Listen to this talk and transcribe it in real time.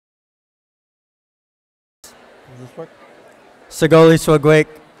Does this work? Sagoli Swagwake,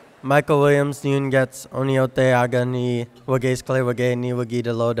 Michael Williams, Nyungets, Oniote Aga ni Wages Kle Wage ni Wagi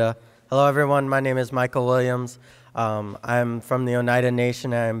de Loda. Hello everyone, my name is Michael Williams. I'm from the Oneida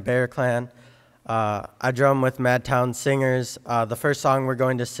Nation, I'm Bear Clan. I drum with Madtown Singers. The first song we're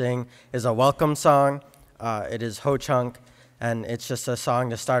going to sing is a welcome song. It is Ho Chunk, and it's just a song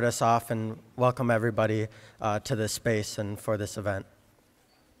to start us off and welcome everybody to this space and for this event.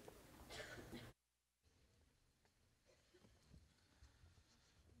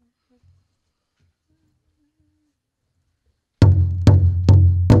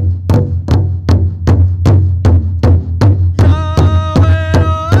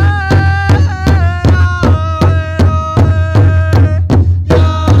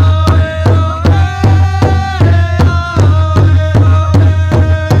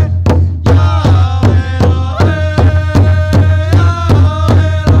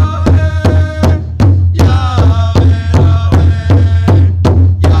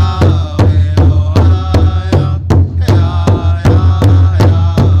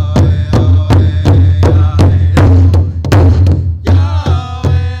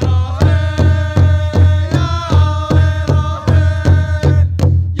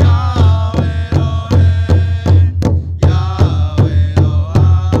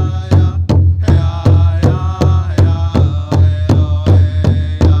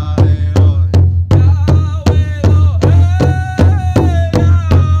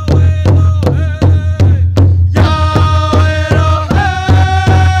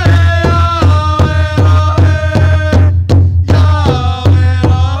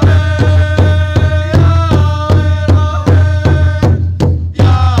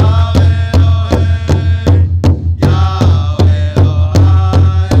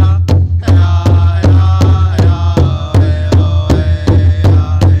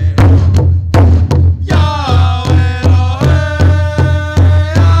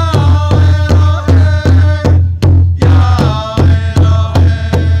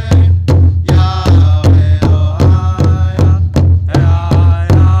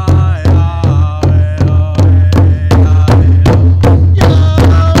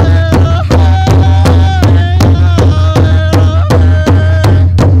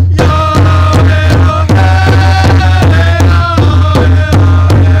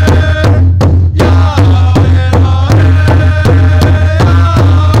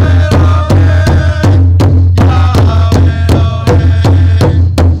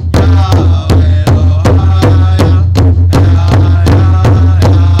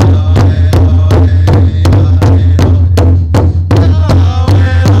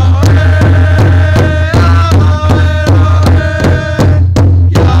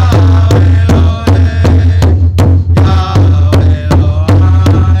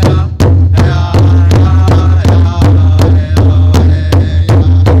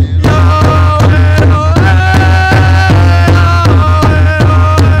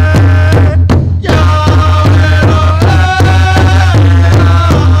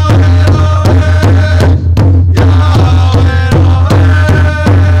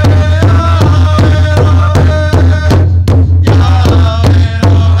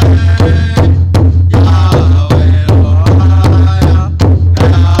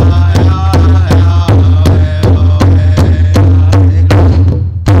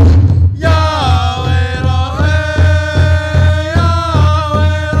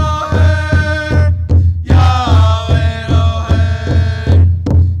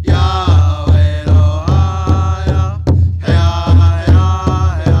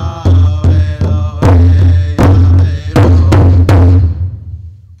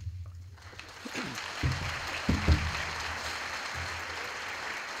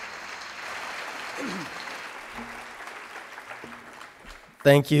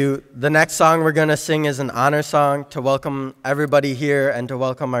 Thank you. The next song we're going to sing is an honor song to welcome everybody here and to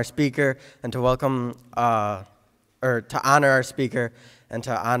welcome our speaker and to welcome, or to honor our speaker and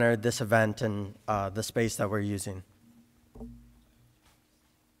to honor this event and the space that we're using.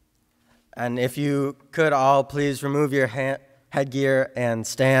 And if you could all please remove your headgear and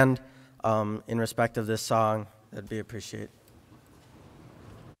stand in respect of this song, that'd be appreciated.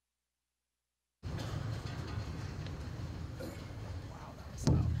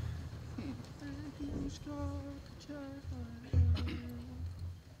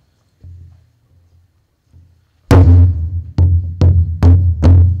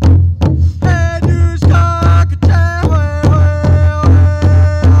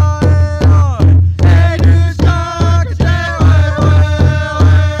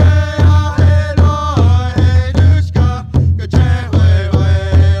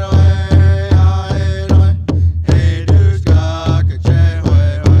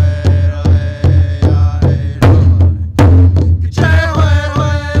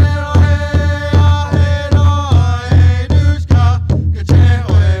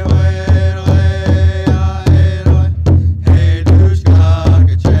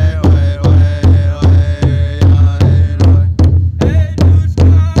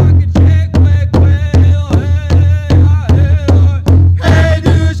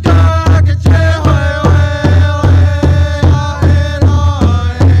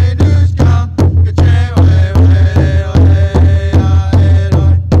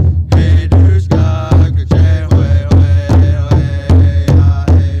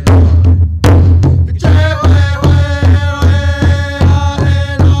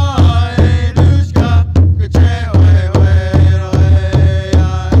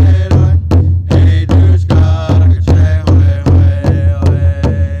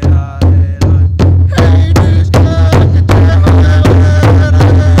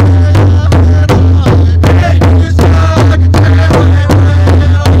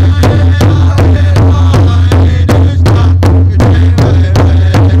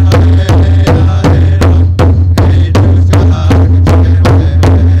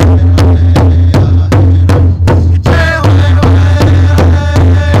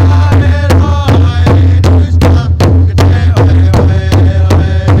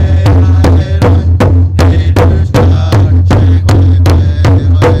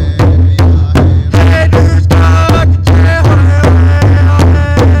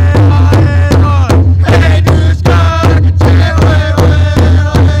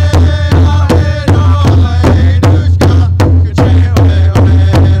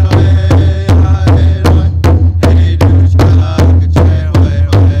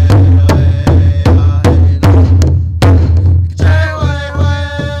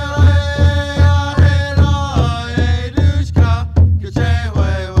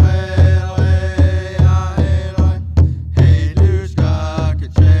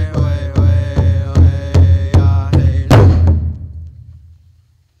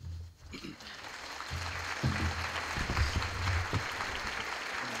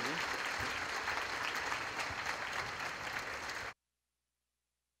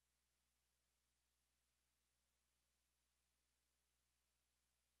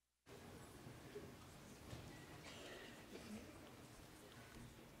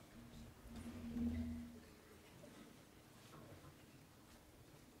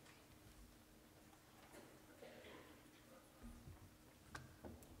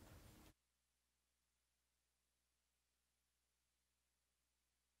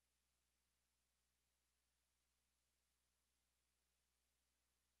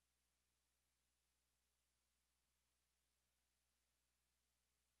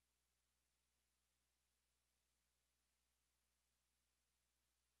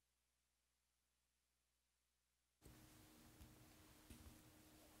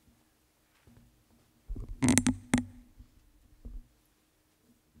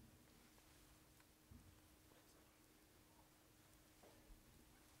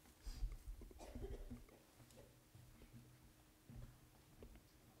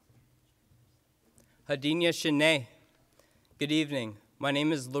 Hadinya Shane. Good evening. My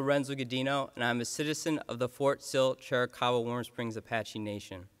name is Lorenzo Godino, and I'm a citizen of the Fort Sill, Chiricahua, Warm Springs Apache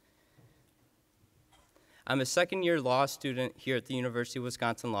Nation. I'm a second-year law student here at the University of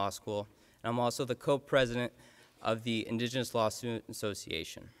Wisconsin Law School, and I'm also the co-president of the Indigenous Law Student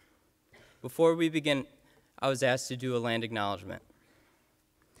Association. Before we begin, I was asked to do a land acknowledgement.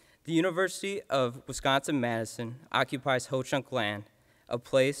 The University of Wisconsin-Madison occupies Ho-Chunk land, a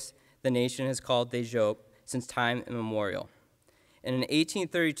place the nation has called Teejop since time immemorial. In an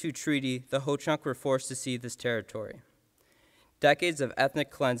 1832 treaty, the Ho-Chunk were forced to cede this territory. Decades of ethnic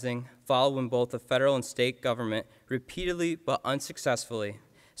cleansing followed when both the federal and state government repeatedly but unsuccessfully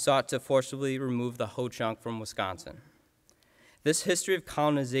sought to forcibly remove the Ho-Chunk from Wisconsin. This history of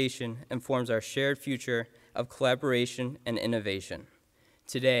colonization informs our shared future of collaboration and innovation.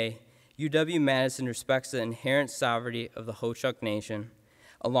 Today, UW-Madison respects the inherent sovereignty of the Ho-Chunk Nation,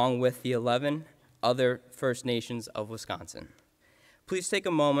 along with the 11 other First Nations of Wisconsin. Please take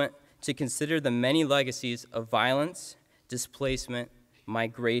a moment to consider the many legacies of violence, displacement,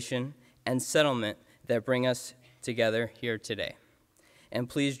 migration, and settlement that bring us together here today. And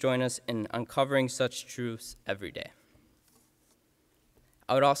please join us in uncovering such truths every day.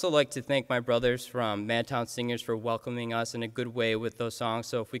 I would also like to thank my brothers from Madtown Singers for welcoming us in a good way with those songs,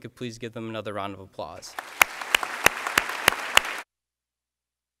 so if we could please give them another round of applause.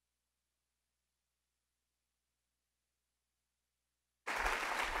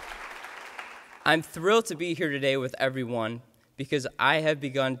 I'm thrilled to be here today with everyone because I have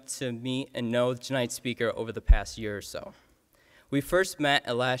begun to meet and know tonight's speaker over the past year or so. We first met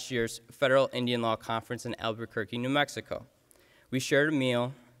at last year's Federal Indian Law Conference in Albuquerque, New Mexico. We shared a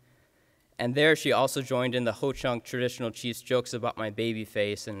meal, and there she also joined in the Ho-Chunk traditional chief's jokes about my baby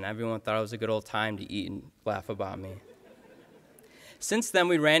face, and everyone thought it was a good old time to eat and laugh about me. Since then,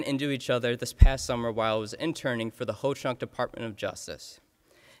 we ran into each other this past summer while I was interning for the Ho-Chunk Department of Justice.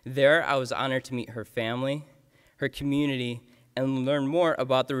 There, I was honored to meet her family, her community, and learn more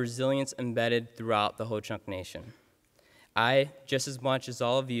about the resilience embedded throughout the Ho-Chunk Nation. I, just as much as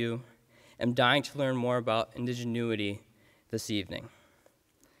all of you, am dying to learn more about Indigenuity this evening.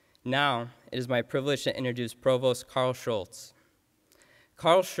 Now, it is my privilege to introduce Provost Carl Schultz.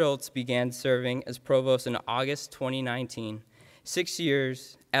 Carl Schultz began serving as provost in August 2019,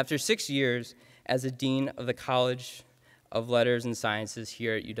 after 6 years as a dean of the College of Letters and Sciences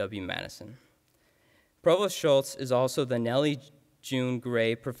here at UW-Madison. Provost Schultz is also the Nellie June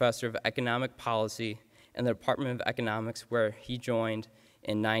Gray Professor of Economic Policy in the Department of Economics, where he joined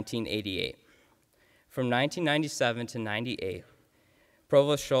in 1988. From 1997 to 98,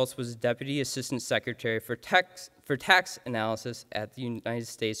 Provost Schultz was Deputy Assistant Secretary for Tax Analysis at the United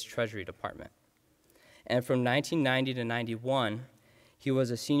States Treasury Department. And from 1990 to 91, he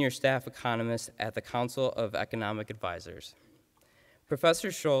was a senior staff economist at the Council of Economic Advisors.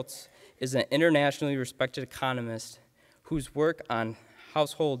 Professor Schultz is an internationally respected economist whose work on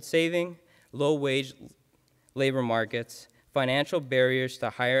household saving, low-wage labor markets, financial barriers to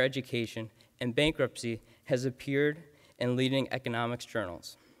higher education, and bankruptcy has appeared in leading economics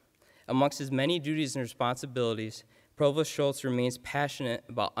journals. Amongst his many duties and responsibilities, Provost Schultz remains passionate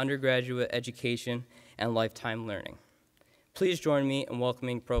about undergraduate education and lifetime learning. Please join me in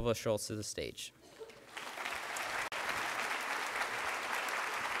welcoming Provost Schultz to the stage.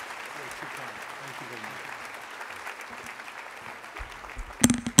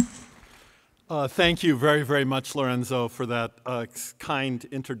 Thank you very, very much, Lorenzo, for that kind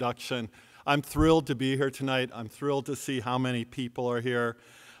introduction. I'm thrilled to be here tonight. I'm thrilled to see how many people are here.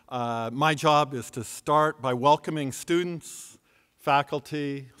 My job is to start by welcoming students,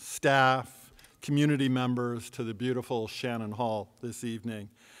 faculty, staff, community members to the beautiful Shannon Hall this evening.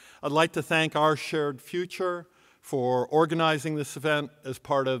 I'd like to thank Our Shared Future for organizing this event as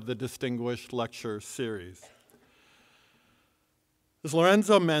part of the Distinguished Lecture Series. As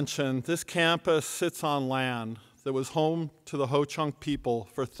Lorenzo mentioned, this campus sits on land that was home to the Ho-Chunk people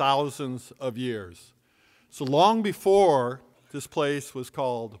for thousands of years. So long before this place was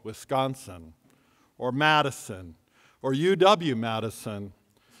called Wisconsin, or Madison, or UW-Madison,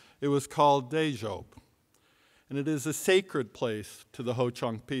 it was called Teejop, and it is a sacred place to the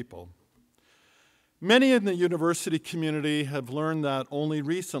Ho-Chunk people. Many in the university community have learned that only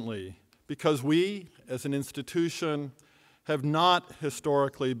recently, because we, as an institution, have not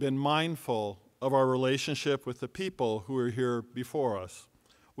historically been mindful of our relationship with the people who are here before us.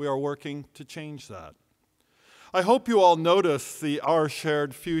 We are working to change that. I hope you all noticed the Our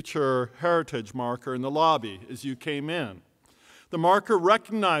Shared Future heritage marker in the lobby as you came in. The marker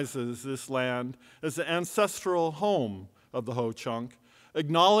recognizes this land as the ancestral home of the Ho-Chunk,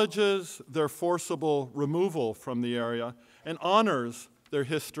 acknowledges their forcible removal from the area, and honors their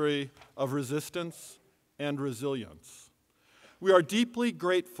history of resistance and resilience. We are deeply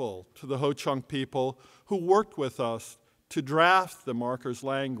grateful to the Ho-Chunk people who worked with us to draft the marker's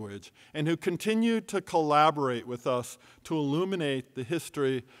language and who continued to collaborate with us to illuminate the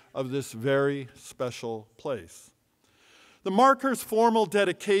history of this very special place. The marker's formal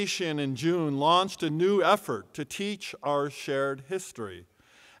dedication in June launched a new effort to teach our shared history.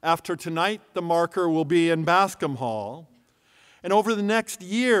 After tonight, the marker will be in Bascom Hall, and over the next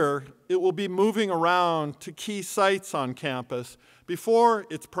year, it will be moving around to key sites on campus before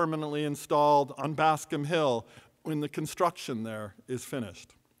it's permanently installed on Bascom Hill when the construction there is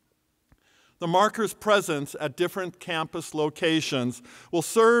finished. The marker's presence at different campus locations will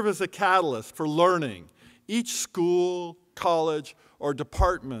serve as a catalyst for learning. Each school, college, or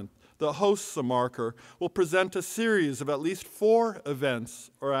department that hosts the marker will present a series of at least 4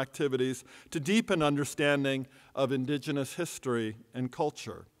 events or activities to deepen understanding of Indigenous history and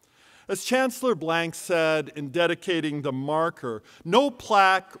culture. As Chancellor Blank said in dedicating the marker, no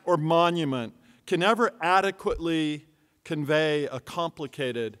plaque or monument can ever adequately convey a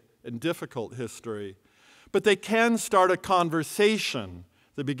complicated and difficult history, but they can start a conversation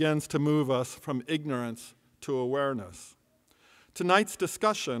that begins to move us from ignorance to awareness. Tonight's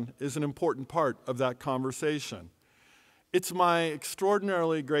discussion is an important part of that conversation. It's my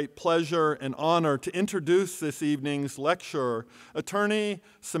extraordinarily great pleasure and honor to introduce this evening's lecturer, attorney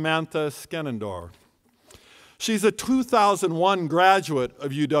Samantha Skenandore. She's a 2001 graduate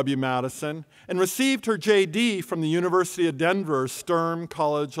of UW-Madison and received her JD from the University of Denver's Sturm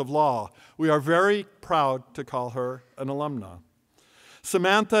College of Law. We are very proud to call her an alumna.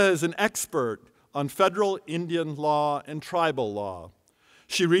 Samantha is an expert on federal Indian law and tribal law.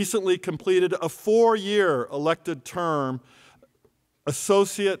 She recently completed a 4-year elected term as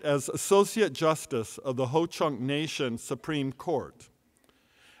Associate Justice of the Ho-Chunk Nation Supreme Court.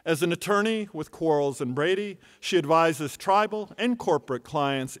 As an attorney with Quarles and Brady, she advises tribal and corporate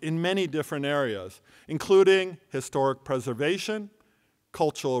clients in many different areas, including historic preservation,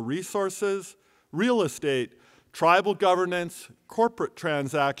 cultural resources, real estate, tribal governance, corporate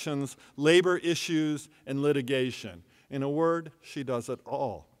transactions, labor issues, and litigation. In a word, she does it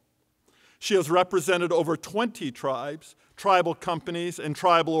all. She has represented over 20 tribes, tribal companies, and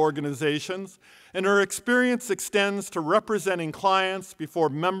tribal organizations, and her experience extends to representing clients before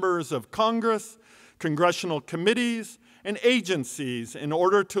members of Congress, congressional committees, and agencies in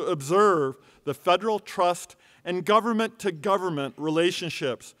order to observe the federal trust and government-to-government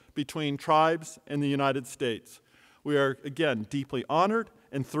relationships between tribes and the United States. We are, again, deeply honored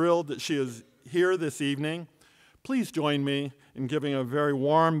and thrilled that she is here this evening. Please join me in giving a very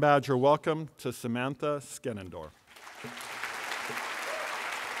warm Badger welcome to Samantha Skenandore.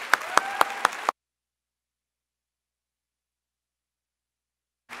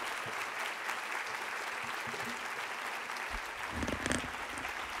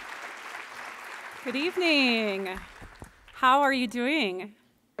 Good evening. How are you doing?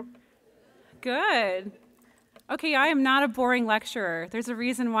 Good. Okay, I am not a boring lecturer. There's a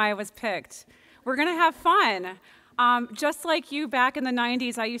reason why I was picked. We're going to have fun. Just like you back in the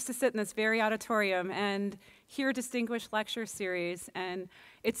 90s, I used to sit in this very auditorium and hear a distinguished lecture series, and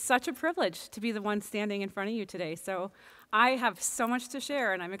it's such a privilege to be the one standing in front of you today. So I have so much to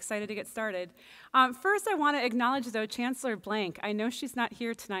share, and I'm excited to get started. First, I want to acknowledge, though, Chancellor Blank. I know she's not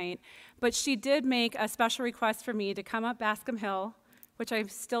here tonight, but she did make a special request for me to come up Bascom Hill, which I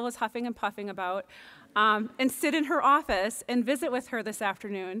still was huffing and puffing about, and sit in her office and visit with her this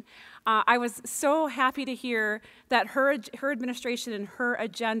afternoon. I was so happy to hear that her administration and her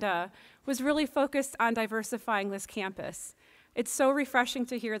agenda was really focused on diversifying this campus. It's so refreshing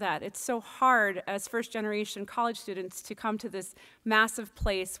to hear that. It's so hard as first-generation college students to come to this massive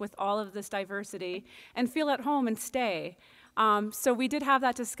place with all of this diversity and feel at home and stay. So we did have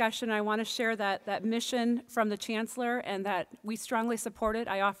that discussion. I want to share that mission from the chancellor and that we strongly support it.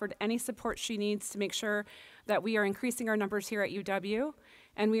 I offered any support she needs to make sure that we are increasing our numbers here at UW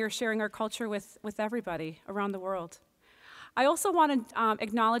and we are sharing our culture with everybody around the world. I also want to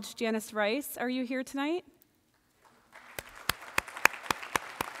acknowledge Janice Rice. Are you here tonight?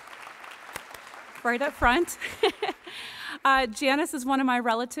 Right up front. Janice is one of my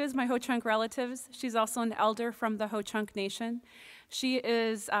relatives, my Ho-Chunk relatives. She's also an elder from the Ho-Chunk Nation. She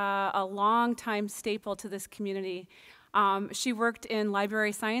is a long-time staple to this community. She worked in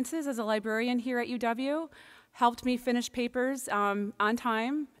library sciences as a librarian here at UW, helped me finish papers on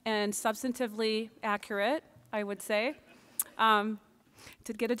time and substantively accurate, I would say.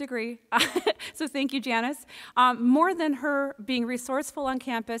 Did get a degree, so thank you, Janice. More than her being resourceful on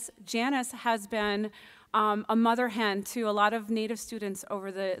campus, Janice has been a mother hen to a lot of Native students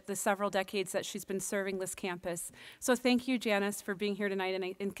over the several decades that she's been serving this campus. So thank you, Janice, for being here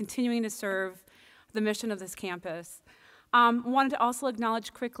tonight and continuing to serve the mission of this campus. Wanted to also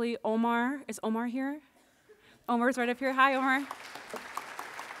acknowledge quickly Omar. Is Omar here? Omar's right up here. Hi, Omar.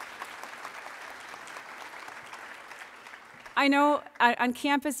 I know on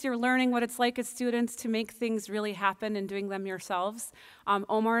campus you're learning what it's like as students to make things really happen and doing them yourselves.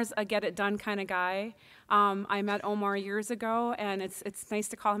 Omar's a get-it-done kind of guy. I met Omar years ago, and it's nice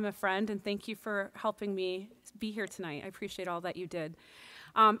to call him a friend, and thank you for helping me be here tonight. I appreciate all that you did.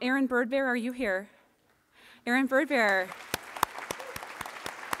 Aaron Birdbear, are you here? Aaron Birdbear.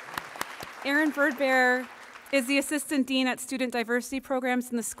 Aaron Birdbear is the Assistant Dean at Student Diversity Programs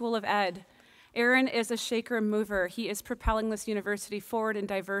in the School of Ed. Aaron is a shaker and mover. He is propelling this university forward in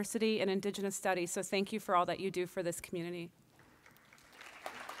diversity and Indigenous studies, so thank you for all that you do for this community.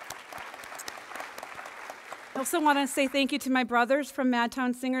 I also want to say thank you to my brothers from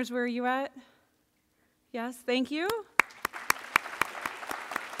Madtown Singers. Where are you at? Yes, thank you.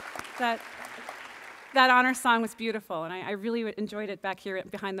 That honor song was beautiful, and I really enjoyed it back here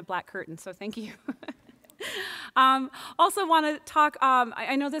behind the black curtain, so thank you. Also want to talk,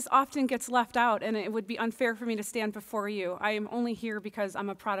 I know this often gets left out, and it would be unfair for me to stand before you. I am only here because I'm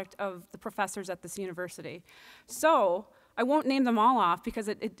a product of the professors at this university. So I won't name them all off because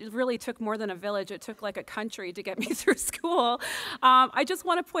it really took more than a village. It took like a country to get me through school. I just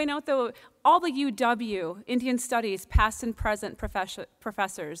want to point out, though, all the UW, Indian Studies, past and present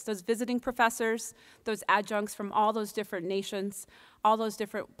professors, those visiting professors, those adjuncts from all those different nations, all those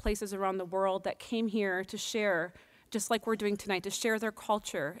different places around the world that came here to share, just like we're doing tonight, to share their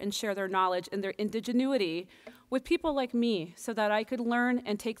culture and share their knowledge and their indigenuity with people like me so that I could learn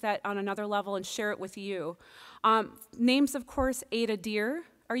and take that on another level and share it with you. Names, of course, Ada Deer.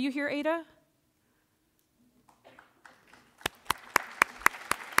 Are you here, Ada?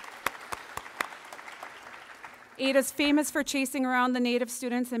 Ada's famous for chasing around the Native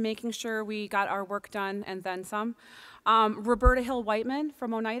students and making sure we got our work done and then some. Roberta Hill Whiteman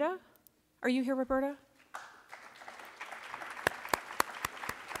from Oneida. Are you here, Roberta?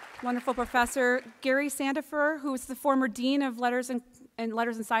 Wonderful professor. Gary Sandifer, who is the former Dean of Letters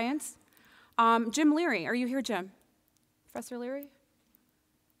and Science. Jim Leary. Are you here, Jim? Professor Leary?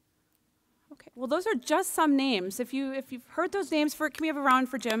 Okay. Well, those are just some names. If you've heard those names, can we have a round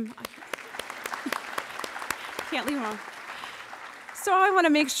for Jim? Can't leave him alone. So I want to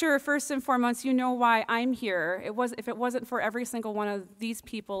make sure, first and foremost, you know why I'm here. If it wasn't for every single one of these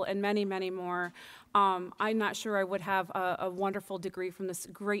people and many, many more, I'm not sure I would have a wonderful degree from this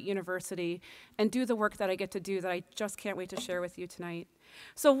great university and do the work that I get to do that I just can't wait to share with you tonight.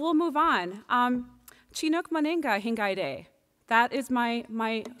 So we'll move on. Chinook Maninga Hingaide. That is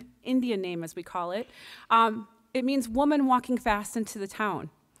my Indian name, as we call it. It means woman walking fast into the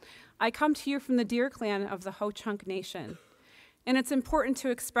town. I come to you from the Deer Clan of the Ho-Chunk Nation. And it's important to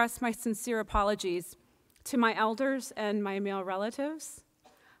express my sincere apologies to my elders and my male relatives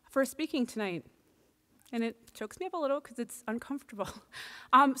for speaking tonight. And it chokes me up a little because it's uncomfortable.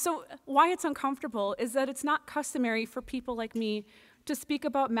 So why it's uncomfortable is that it's not customary for people like me to speak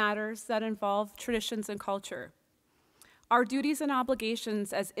about matters that involve traditions and culture. Our duties and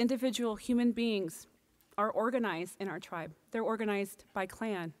obligations as individual human beings are organized in our tribe. They're organized by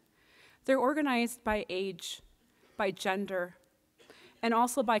clan. They're organized by age, by gender, and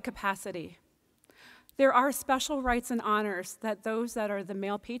also by capacity. There are special rights and honors that those that are the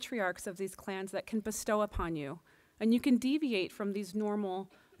male patriarchs of these clans that can bestow upon you, and you can deviate from these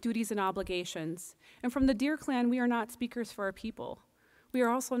normal duties and obligations. And from the Deer Clan, we are not speakers for our people. We are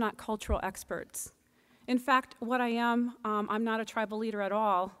also not cultural experts. In fact, what I am, I'm not a tribal leader at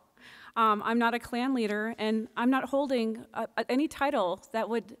all. I'm not a clan leader, and I'm not holding any title that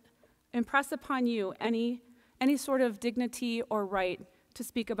would impress upon you any sort of dignity or right to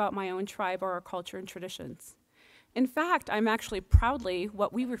speak about my own tribe or our culture and traditions. In fact, I'm actually proudly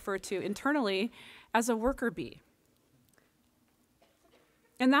what we refer to internally as a worker bee.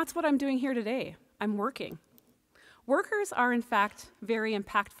 And that's what I'm doing here today. I'm working. Workers are, in fact, very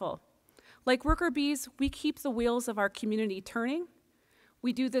impactful. Like worker bees, we keep the wheels of our community turning.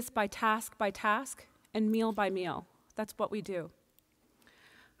 We do this by task and meal by meal. That's what we do.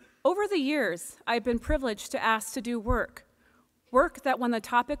 Over the years, I've been privileged to ask to do work that when the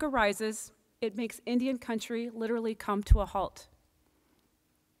topic arises, it makes Indian country literally come to a halt.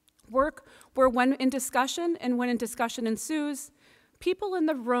 Work where when in discussion ensues, people in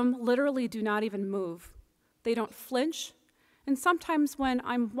the room literally do not even move. They don't flinch, And sometimes when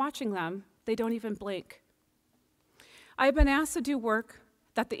I'm watching them, they don't even blink. I've been asked to do work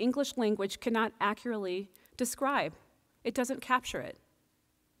that the English language cannot accurately describe. It doesn't capture it.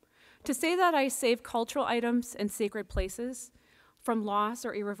 To say that I save cultural items and sacred places from loss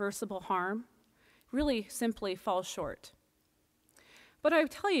or irreversible harm really simply falls short. But I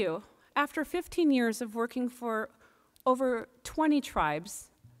tell you, after 15 years of working for over 20 tribes,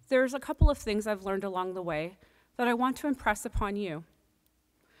 there's a couple of things I've learned along the way that I want to impress upon you.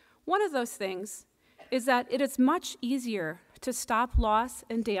 One of those things is that it is much easier to stop loss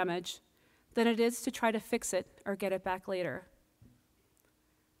and damage than it is to try to fix it or get it back later.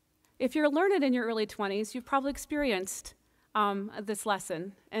 If you're learned in your early 20s, you've probably experienced this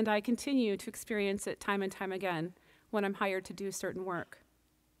lesson, and I continue to experience it time and time again when I'm hired to do certain work.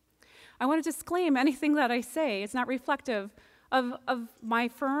 I want to disclaim anything that I say is not reflective of my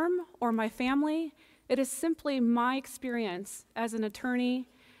firm or my family. It is simply my experience as an attorney,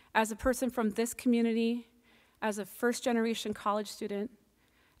 as a person from this community, as a first-generation college student,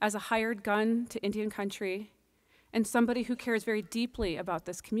 as a hired gun to Indian country, and somebody who cares very deeply about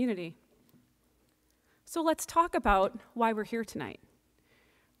this community. So let's talk about why we're here tonight.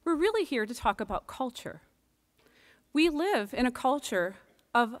 We're really here to talk about culture. We live in a culture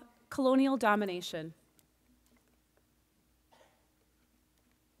of colonial domination.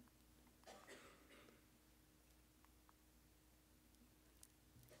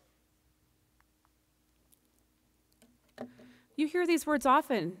 You hear these words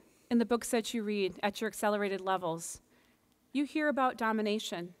often in the books that you read at your accelerated levels. You hear about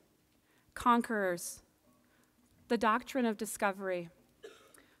domination, conquerors, the doctrine of discovery,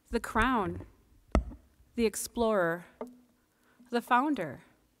 the crown, the explorer, the founder,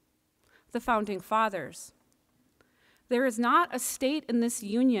 the founding fathers. There is not a state in this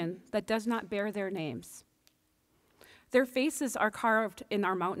union that does not bear their names. Their faces are carved in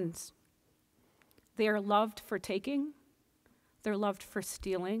our mountains. They are loved for taking, they're loved for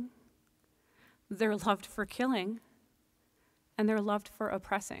stealing, they're loved for killing, and they're loved for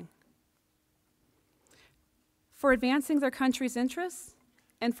oppressing. For advancing their country's interests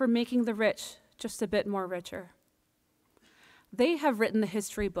and for making the rich just a bit more richer. They have written the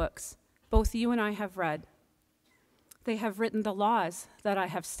history books both you and I have read. They have written the laws that I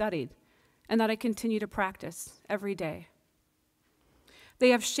have studied and that I continue to practice every day.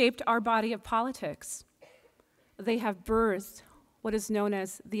 They have shaped our body of politics. They have birthed what is known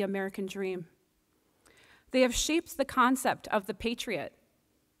as the American dream. They have shaped the concept of the patriot.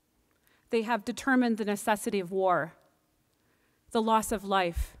 They have determined the necessity of war, the loss of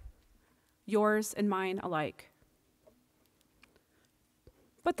life, yours and mine alike.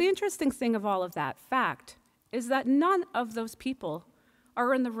 But the interesting thing of all of that fact is that none of those people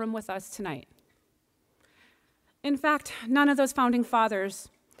are in the room with us tonight. In fact, none of those founding fathers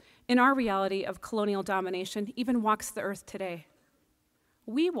in our reality of colonial domination even walks the earth today.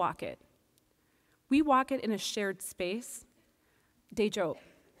 We walk it. We walk it in a shared space, Teejop.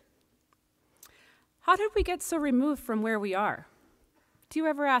 How did we get so removed from where we are? Do you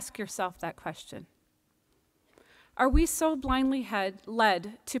ever ask yourself that question? Are we so blindly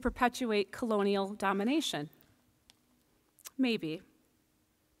led to perpetuate colonial domination? Maybe.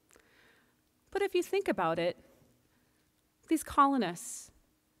 But if you think about it, these colonists,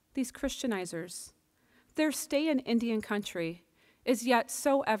 these Christianizers, their stay in Indian country is yet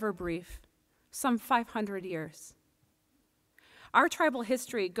so ever brief, some 500 years. Our tribal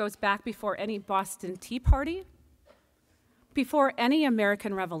history goes back before any Boston Tea Party, before any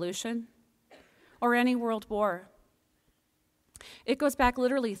American Revolution, or any World War. It goes back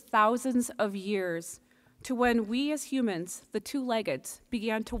literally thousands of years to when we as humans, the two-leggeds,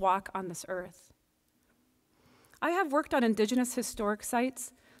 began to walk on this earth. I have worked on indigenous historic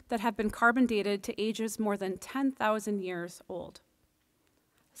sites that have been carbon dated to ages more than 10,000 years old.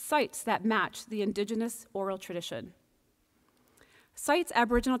 Sites that match the indigenous oral tradition. Sites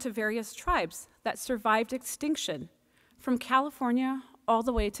aboriginal to various tribes that survived extinction from California all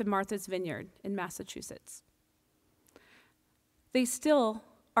the way to Martha's Vineyard in Massachusetts. They still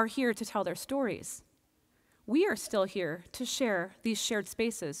are here to tell their stories. We are still here to share these shared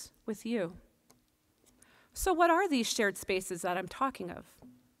spaces with you. So what are these shared spaces that I'm talking of?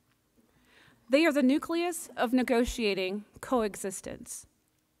 They are the nucleus of negotiating coexistence.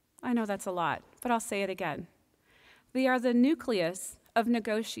 I know that's a lot, but I'll say it again. They are the nucleus of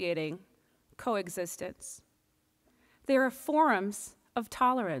negotiating coexistence. They are forums of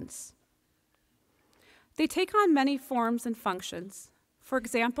tolerance. They take on many forms and functions. For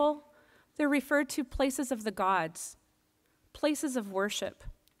example, they're referred to places of the gods, places of worship,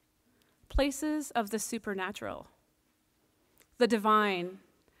 places of the supernatural. the divine,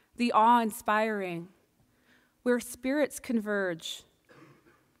 the awe-inspiring, where spirits converge,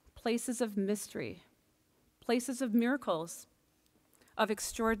 places of mystery, places of miracles, of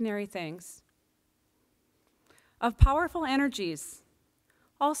extraordinary things, of powerful energies,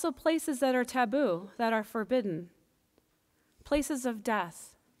 also places that are taboo, that are forbidden, places of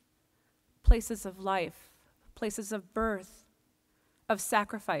death, places of life, places of birth, of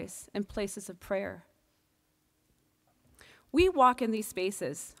sacrifice, and places of prayer. We walk in these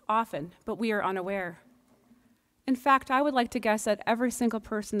spaces often, but we are unaware. In fact, I would like to guess that every single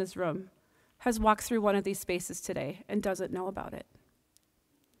person in this room has walked through one of these spaces today and doesn't know about it.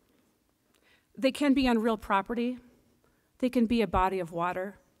 They can be on real property. They can be a body of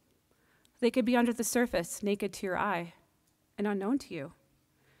water. They could be under the surface, naked to your eye and unknown to you.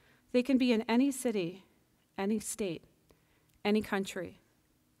 They can be in any city, any state, any country.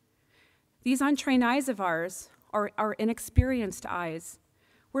 These untrained eyes of ours, or our inexperienced eyes,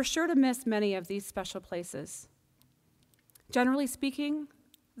 we're sure to miss many of these special places. Generally speaking,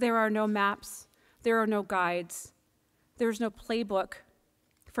 there are no maps, there are no guides, there's no playbook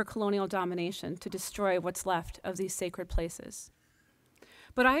for colonial domination to destroy what's left of these sacred places.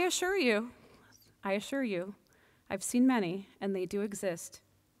 But I assure you, I've seen many, and they do exist.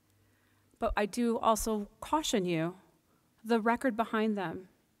 But I do also caution you, the record behind them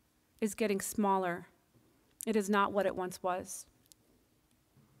is getting smaller. It is not what it once was.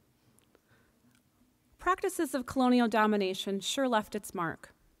 Practices of colonial domination sure left its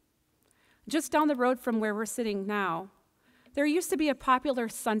mark. Just down the road from where we're sitting now, there used to be a popular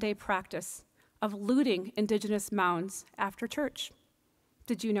Sunday practice of looting indigenous mounds after church.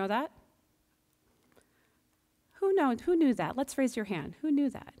 Did you know that? Who knew that? Let's raise your hand. Who knew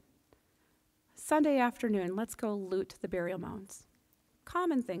that? Sunday afternoon, let's go loot the burial mounds.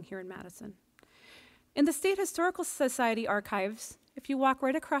 Common thing here in Madison. In the State Historical Society archives, if you walk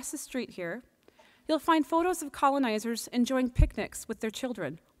right across the street here, you'll find photos of colonizers enjoying picnics with their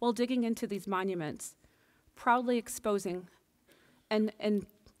children while digging into these monuments, proudly exposing and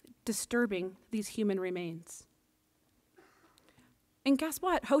disturbing these human remains. And guess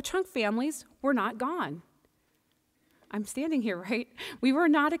what? Ho-Chunk families were not gone. I'm standing here, right? We were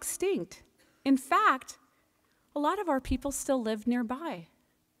not extinct. In fact, a lot of our people still live nearby.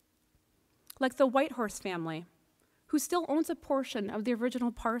 Like the Whitehorse family, who still owns a portion of the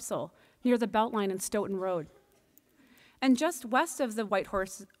original parcel near the Beltline and Stoughton Road. And just west of the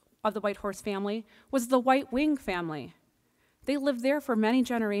Whitehorse family was the White Wing family. They lived there for many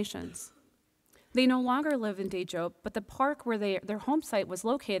generations. They no longer live in Teejop, but the park where their home site was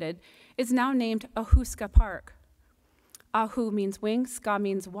located is now named Ahuska Park. Ahu means wing, ska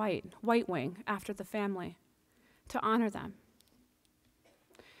means white wing, after the family, to honor them.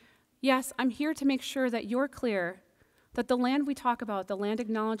 Yes, I'm here to make sure that you're clear that the land we talk about, the land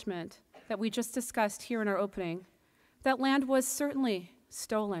acknowledgement that we just discussed here in our opening, that land was certainly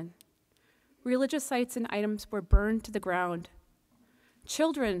stolen. Religious sites and items were burned to the ground.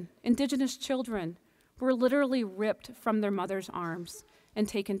 Children, indigenous children, were literally ripped from their mother's arms and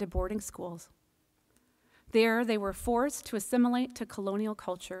taken to boarding schools. There, they were forced to assimilate to colonial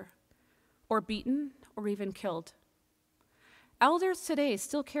culture, or beaten, or even killed. Elders today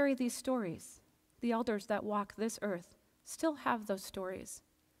still carry these stories. The elders that walk this earth still have those stories,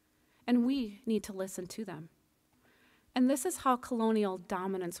 and we need to listen to them. And this is how colonial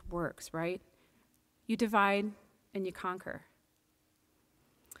dominance works, right? You divide and you conquer.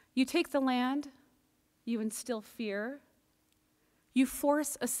 You take the land, you instill fear, you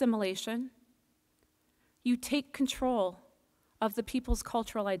force assimilation, you take control of the people's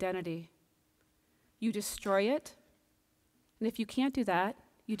cultural identity. You destroy it, and if you can't do that,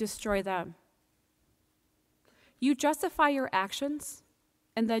 you destroy them. You justify your actions,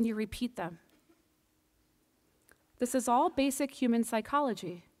 and then you repeat them. This is all basic human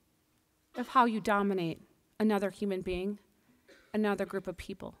psychology of how you dominate another human being, another group of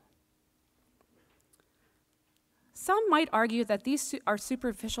people. Some might argue that these are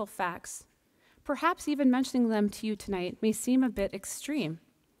superficial facts. Perhaps even mentioning them to you tonight may seem a bit extreme,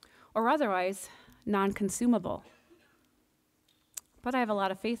 or otherwise non-consumable. But I have a lot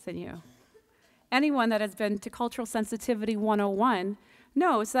of faith in you. Anyone that has been to Cultural Sensitivity 101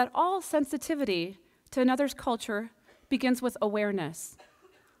 knows that all sensitivity to another's culture begins with awareness.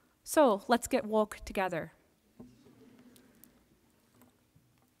 So let's get woke together.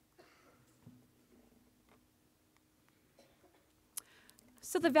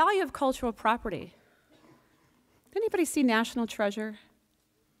 So the value of cultural property. Anybody see National Treasure?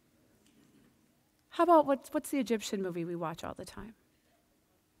 How about what's the Egyptian movie we watch all the time?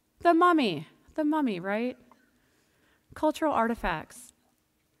 The Mummy, right? Cultural artifacts.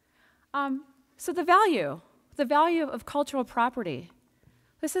 So the value of cultural property.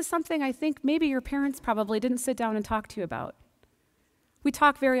 This is something I think maybe your parents probably didn't sit down and talk to you about. We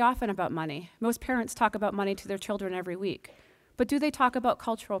talk very often about money. Most parents talk about money to their children every week. But do they talk about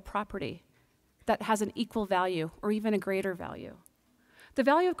cultural property that has an equal value or even a greater value? The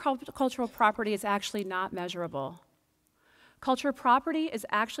value of cultural property is actually not measurable. Cultural property is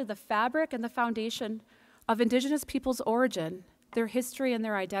actually the fabric and the foundation of Indigenous peoples' origin, their history, and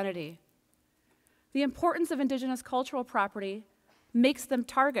their identity. The importance of Indigenous cultural property makes them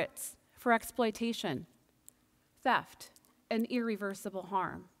targets for exploitation, theft, and irreversible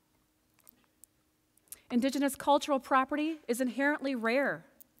harm. Indigenous cultural property is inherently rare,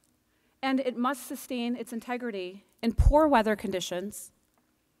 and it must sustain its integrity in poor weather conditions,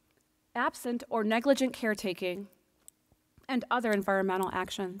 absent or negligent caretaking, and other environmental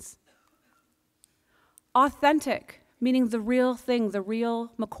actions. Authentic, meaning the real thing, the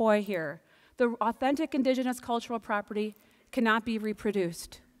real McCoy here. The authentic Indigenous cultural property cannot be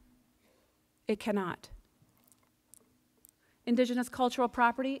reproduced. It cannot. Indigenous cultural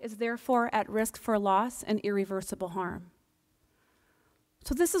property is therefore at risk for loss and irreversible harm.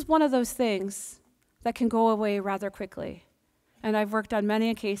 So this is one of those things that can go away rather quickly. And I've worked on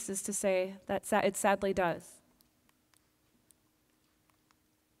many cases to say that it sadly does.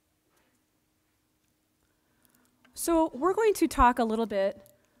 So we're going to talk a little bit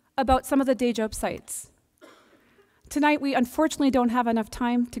about some of the Teejop sites. Tonight, we unfortunately don't have enough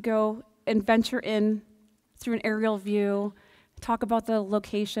time to go and venture in through an aerial view, talk about the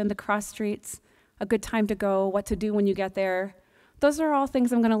location, the cross streets, a good time to go, what to do when you get there. Those are all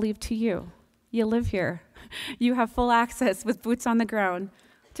things I'm going to leave to you. You live here. You have full access with boots on the ground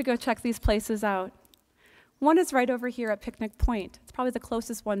to go check these places out. One is right over here at Picnic Point. It's probably the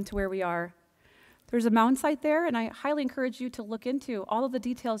closest one to where we are. There's a mound site there, and I highly encourage you to look into all of the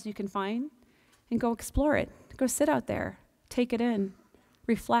details you can find and go explore it. Go sit out there, take it in,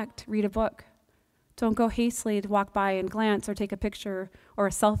 reflect, read a book. Don't go hastily to walk by and glance or take a picture or a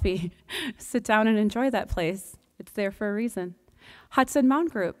selfie. Sit down and enjoy that place. It's there for a reason. Hudson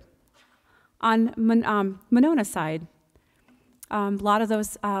Mound Group on Monona side. A lot of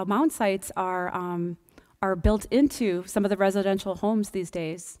those mound sites are built into some of the residential homes these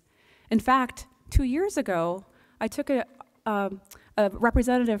days. In fact, 2 years ago, I took a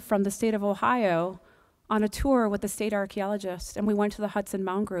representative from the state of Ohio on a tour with the state archaeologist, and we went to the Hudson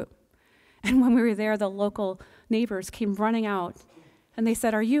Mound Group. And when we were there, the local neighbors came running out, and they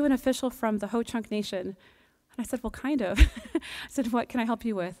said, "Are you an official from the Ho-Chunk Nation?" And I said, "Well, kind of." I said, "What can I help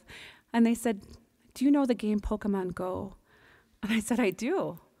you with?" And they said, "Do you know the game Pokemon Go?" And I said, "I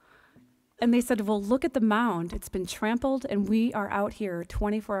do." And they said, "Well, look at the mound. It's been trampled, and we are out here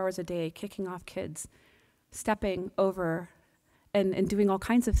 24 hours a day kicking off kids, stepping over and doing all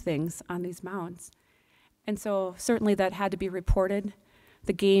kinds of things on these mounds." And so certainly that had to be reported.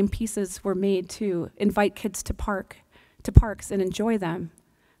 The game pieces were made to invite kids to parks and enjoy them.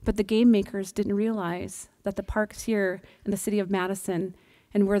 But the game makers didn't realize that the parks here in the city of Madison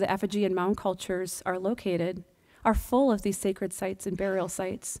and where the effigy and mound cultures are located are full of these sacred sites and burial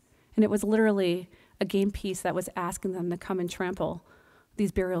sites. And it was literally a game piece that was asking them to come and trample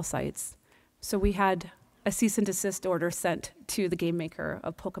these burial sites. So we had a cease and desist order sent to the game maker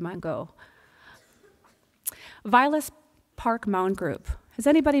of Pokemon Go. Vilas Park Mound Group. Has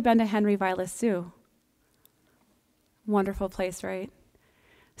anybody been to Henry Vilas Zoo? Wonderful place, right?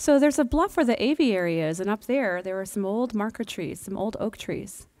 So there's a bluff where the aviary is, and up there are some old marker trees, some old oak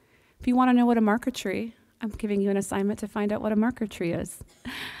trees. If you want to know what a marker tree, I'm giving you an assignment to find out what a marker tree is.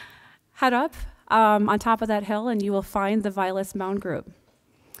 Head up on top of that hill, and you will find the Vilas Mound Group.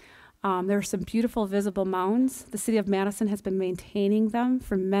 There are some beautiful visible mounds. The city of Madison has been maintaining them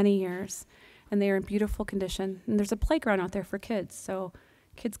for many years, and they are in beautiful condition. And there's a playground out there for kids, so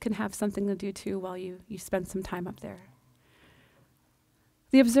kids can have something to do too while you spend some time up there.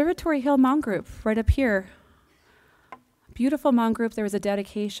 The Observatory Hill Mound Group, right up here. Beautiful mound group. There was a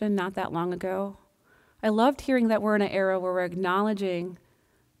dedication not that long ago. I loved hearing that we're in an era where we're acknowledging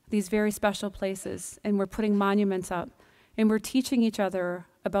these very special places, and we're putting monuments up, and we're teaching each other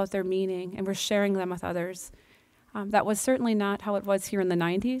about their meaning, and we're sharing them with others. That was certainly not how it was here in the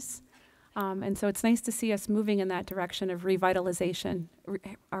 90s. And so it's nice to see us moving in that direction of revitalization,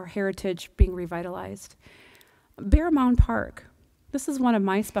 our heritage being revitalized. Bear Mound Park. This is one of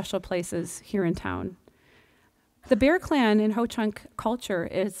my special places here in town. The Bear Clan in Ho-Chunk culture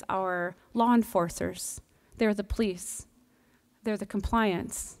is our law enforcers. They're the police. They're the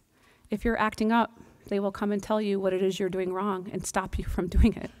compliance. If you're acting up, they will come and tell you what it is you're doing wrong and stop you from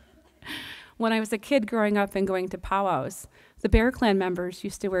doing it. When I was a kid growing up and going to powwows, the Bear Clan members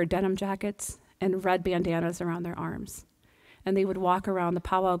used to wear denim jackets and red bandanas around their arms. And they would walk around the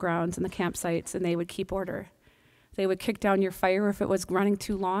powwow grounds and the campsites, and they would keep order. They would kick down your fire if it was running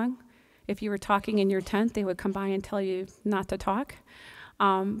too long. If you were talking in your tent, they would come by and tell you not to talk.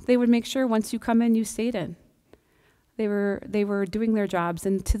 They would make sure once you come in, you stayed in. They were doing their jobs,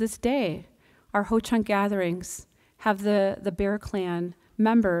 and to this day, our Ho-Chunk gatherings have the Bear Clan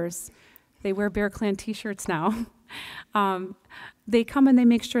members. They wear Bear Clan t-shirts now. They come and they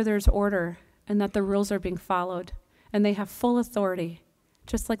make sure there's order and that the rules are being followed, and they have full authority,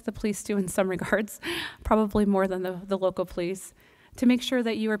 just like the police do in some regards, probably more than the local police, to make sure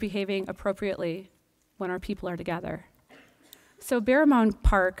that you are behaving appropriately when our people are together. So Bear Mound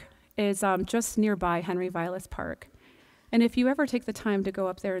Park is just nearby Henry Vilas Park. And if you ever take the time to go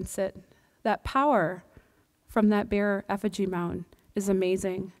up there and sit, that power from that bear effigy mound is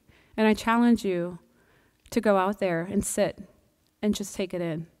amazing. And I challenge you to go out there and sit and just take it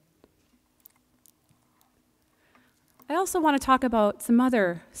in. I also want to talk about some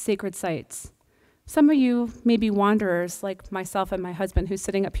other sacred sites. Some of you may be wanderers like myself and my husband, who's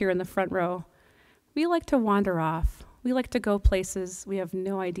sitting up here in the front row. We like to wander off. We like to go places we have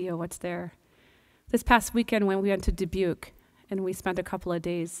no idea what's there. This past weekend when we went to Dubuque, and we spent a couple of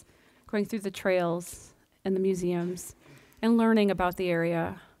days going through the trails and the museums and learning about the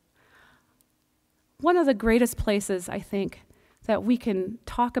area. One of the greatest places, I think, that we can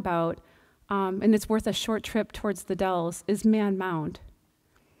talk about, and it's worth a short trip towards the Dells, is Man Mound.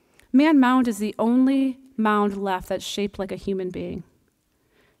 Man Mound is the only mound left that's shaped like a human being.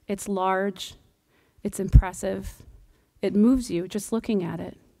 It's large, it's impressive, it moves you just looking at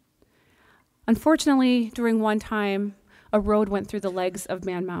it. Unfortunately, during one time, a road went through the legs of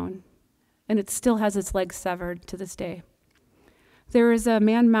Man Mound, and it still has its legs severed to this day. There is a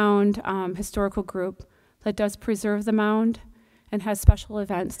Man Mound historical group that does preserve the mound and has special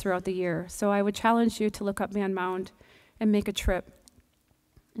events throughout the year. So I would challenge you to look up Man Mound and make a trip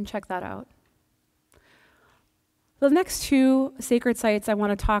and check that out. The next two sacred sites I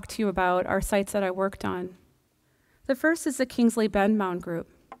want to talk to you about are sites that I worked on. The first is the Kingsley Bend Mound Group.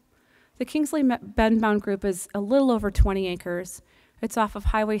 The Kingsley Bend Mound Group is a little over 20 acres. It's off of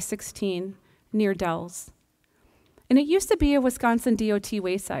Highway 16 near Dells. And it used to be a Wisconsin DOT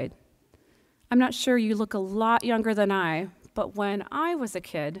wayside. I'm not sure, you look a lot younger than I, but when I was a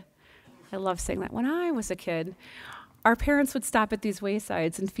kid, I love saying that, when I was a kid, our parents would stop at these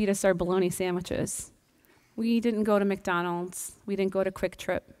waysides and feed us our bologna sandwiches. We didn't go to McDonald's. We didn't go to Quick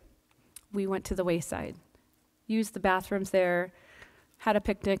Trip. We went to the wayside, used the bathrooms there, had a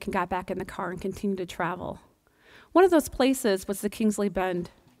picnic, and got back in the car and continued to travel. One of those places was the Kingsley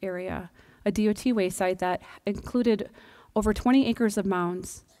Bend area, a DOT wayside that included over 20 acres of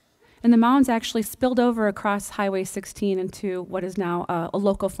mounds. And the mounds actually spilled over across Highway 16 into what is now a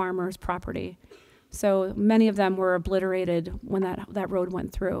local farmer's property. So many of them were obliterated when that road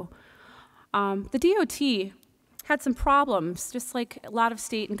went through. The DOT had some problems, just like a lot of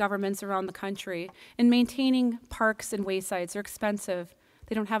state and governments around the country, in maintaining parks and waysides. They're expensive.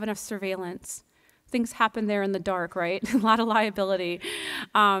 They don't have enough surveillance. Things happen there in the dark, right? A lot of liability.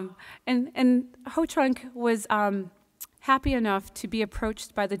 And Ho-Chunk was happy enough to be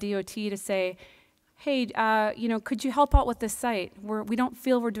approached by the DOT to say, hey, could you help out with this site? We don't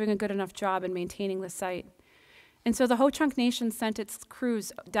feel we're doing a good enough job in maintaining the site. And so the Ho-Chunk Nation sent its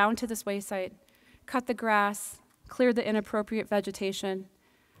crews down to this wayside, cut the grass, cleared the inappropriate vegetation,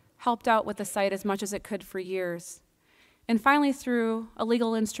 helped out with the site as much as it could for years. And finally, through a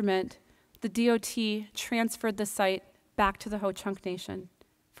legal instrument, the DOT transferred the site back to the Ho-Chunk Nation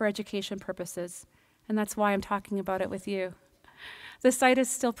for education purposes. And that's why I'm talking about it with you. The site is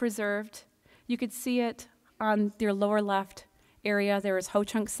still preserved. You could see it on your lower left area. There is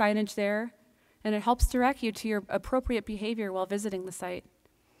Ho-Chunk signage there, and it helps direct you to your appropriate behavior while visiting the site.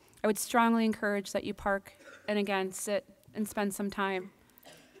 I would strongly encourage that you park and, again, sit and spend some time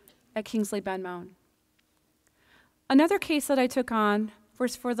at Kingsley Bend Mound. Another case that I took on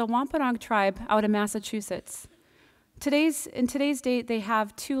was for the Wampanoag tribe out in Massachusetts. In today's date, they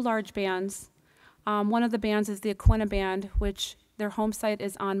have two large bands. One of the bands is the Aquinnah Band, which their home site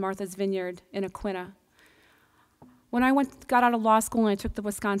is on Martha's Vineyard in Aquinnah. When I got out of law school and I took the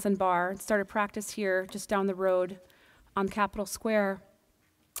Wisconsin bar and started practice here just down the road on Capitol Square,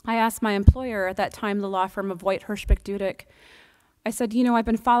 I asked my employer at that time, the law firm of White Hirschbeck Dudek, I said, I've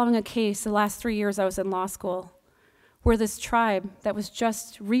been following a case the last 3 years I was in law school where this tribe that was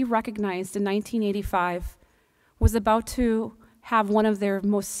just re-recognized in 1985 was about to have one of their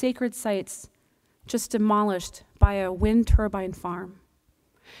most sacred sites just demolished by a wind turbine farm.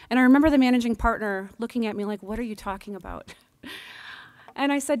 And I remember the managing partner looking at me like, what are you talking about?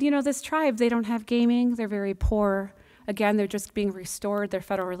 And I said, you know, this tribe, they don't have gaming, they're very poor. Again, they're just being restored, their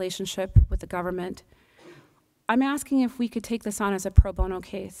federal relationship with the government. I'm asking if we could take this on as a pro bono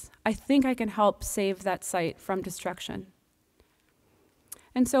case. I think I can help save that site from destruction.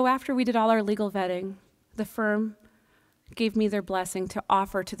 And so after we did all our legal vetting, the firm gave me their blessing to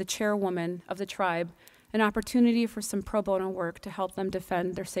offer to the chairwoman of the tribe an opportunity for some pro bono work to help them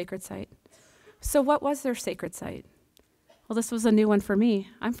defend their sacred site. So what was their sacred site? Well, this was a new one for me.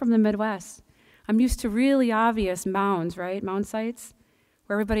 I'm from the Midwest. I'm used to really obvious mounds, right? Mound sites,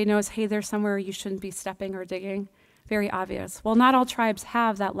 where everybody knows, hey, there's somewhere you shouldn't be stepping or digging. Very obvious. Well, not all tribes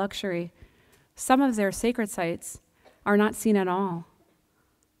have that luxury. Some of their sacred sites are not seen at all.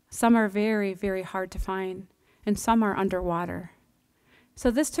 Some are very, very hard to find, and some are underwater. So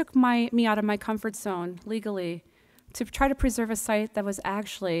this took me out of my comfort zone legally to try to preserve a site that was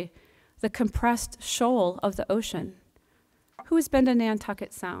actually the compressed shoal of the ocean. Who has been to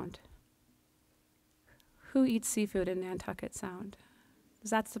Nantucket Sound? Who eats seafood in Nantucket Sound?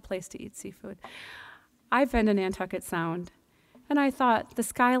 That's the place to eat seafood. I've been to Nantucket Sound, and I thought the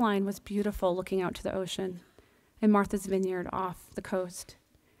skyline was beautiful looking out to the ocean and Martha's Vineyard off the coast.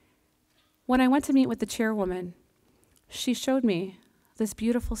 When I went to meet with the chairwoman, she showed me this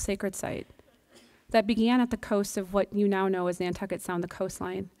beautiful sacred site that began at the coast of what you now know as Nantucket Sound, the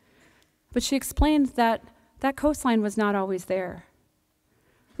coastline. But she explained that that coastline was not always there.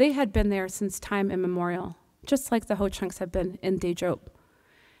 They had been there since time immemorial, just like the Ho-Chunks have been in Teejop.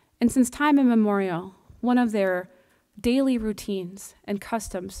 And since time immemorial, one of their daily routines and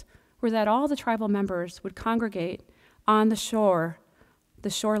customs were that all the tribal members would congregate on the shore, the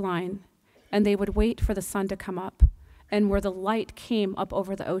shoreline, and they would wait for the sun to come up. And where the light came up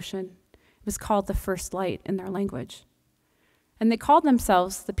over the ocean, it was called the first light in their language. And they called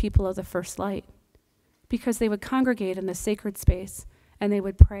themselves the people of the first light because they would congregate in the sacred space and they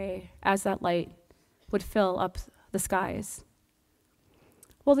would pray as that light would fill up the skies.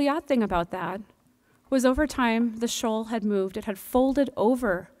 Well, the odd thing about that was over time, the shoal had moved. It had folded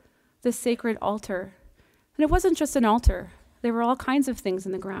over the sacred altar. And it wasn't just an altar. There were all kinds of things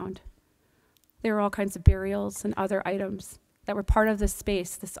in the ground. There were all kinds of burials and other items that were part of this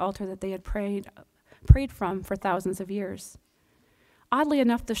space, this altar that they had prayed from for thousands of years. Oddly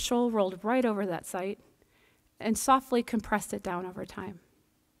enough, the shoal rolled right over that site and softly compressed it down over time.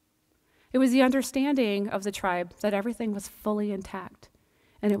 It was the understanding of the tribe that everything was fully intact,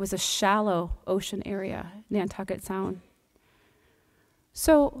 and it was a shallow ocean area, Nantucket Sound.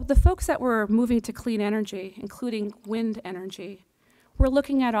 So the folks that were moving to clean energy, including wind energy, were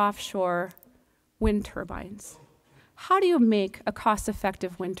looking at offshore wind turbines. How do you make a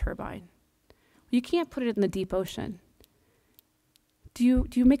cost-effective wind turbine? You can't put it in the deep ocean. Do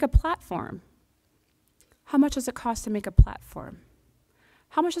you make a platform? How much does it cost to make a platform?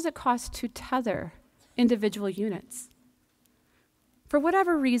 How much does it cost to tether individual units? For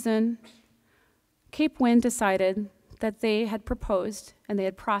whatever reason, Cape Wind decided that they had proposed and they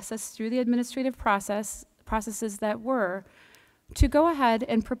had processed through the administrative processes that were to go ahead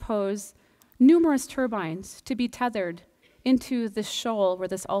and propose numerous turbines to be tethered into the shoal where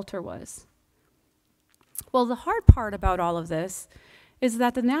this altar was. Well, the hard part about all of this is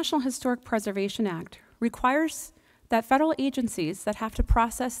that the National Historic Preservation Act requires that federal agencies that have to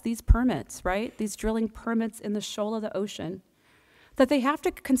process these permits, right, these drilling permits in the shoal of the ocean, that they have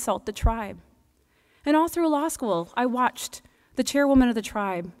to consult the tribe. And all through law school, I watched the chairwoman of the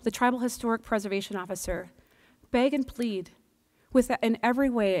tribe, the Tribal Historic Preservation Officer, beg and plead in every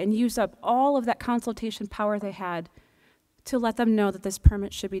way and use up all of that consultation power they had to let them know that this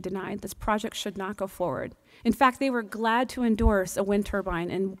permit should be denied. This project should not go forward. In fact, they were glad to endorse a wind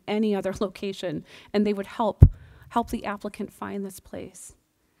turbine in any other location, and they would help the applicant find this place.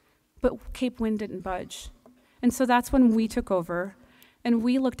 But Cape Wind didn't budge. And so that's when we took over, and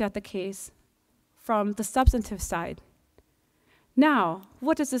we looked at the case from the substantive side. Now,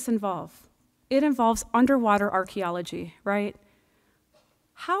 what does this involve? It involves underwater archaeology, right?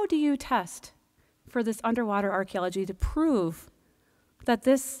 How do you test for this underwater archaeology to prove that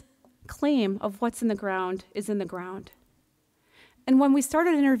this claim of what's in the ground is in the ground? And when we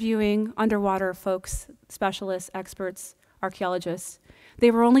started interviewing underwater folks, specialists, experts, archaeologists, they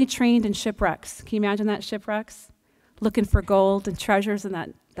were only trained in shipwrecks. Can you imagine that, shipwrecks? Looking for gold and treasures in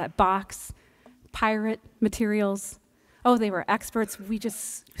that box, pirate materials. Oh, they were experts. We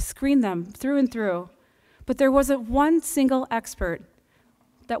just screened them through and through. But there wasn't one single expert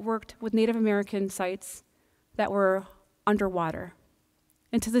that worked with Native American sites that were underwater.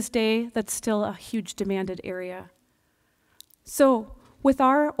 And to this day, that's still a huge demanded area. So With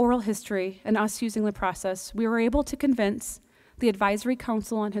our oral history and us using the process, we were able to convince the Advisory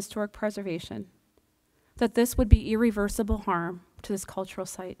Council on Historic Preservation that this would be irreversible harm to this cultural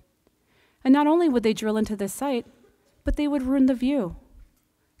site. And not only would they drill into this site, but they would ruin the view.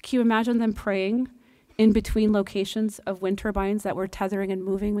 Can you imagine them praying in between locations of wind turbines that were tethering and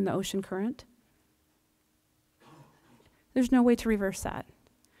moving in the ocean current? There's no way to reverse that.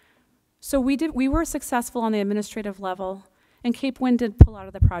 So we were successful on the administrative level, and Cape Wind did pull out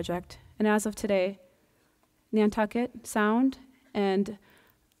of the project. And as of today, Nantucket Sound and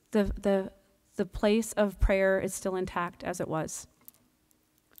the place of prayer is still intact as it was.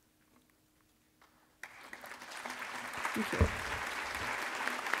 Thank you.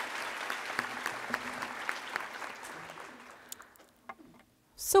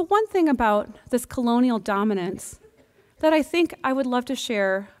 So one thing about this colonial dominance that I think I would love to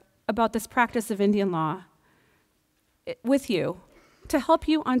share about this practice of Indian law with you to help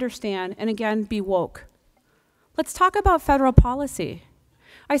you understand and again be woke. Let's talk about federal policy.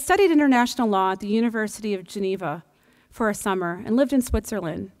 I studied international law at the University of Geneva for a summer and lived in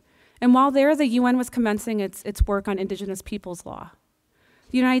Switzerland. And while there, the UN was commencing its work on indigenous peoples law.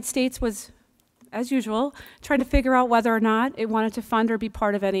 The United States was, as usual, trying to figure out whether or not it wanted to fund or be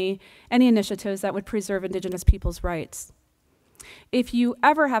part of any initiatives that would preserve indigenous peoples' rights. If you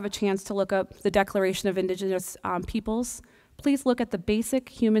ever have a chance to look up the Declaration of Indigenous Peoples, please look at the basic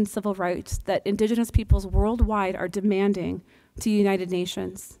human civil rights that indigenous peoples worldwide are demanding to the United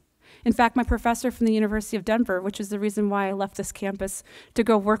Nations. In fact, my professor from the University of Denver, which is the reason why I left this campus to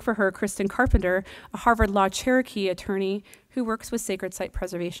go work for her, Kristen Carpenter, a Harvard Law Cherokee attorney who works with sacred site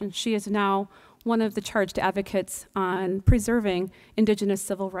preservation. She is now one of the charged advocates on preserving indigenous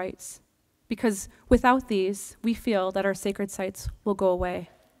civil rights. Because without these, we feel that our sacred sites will go away.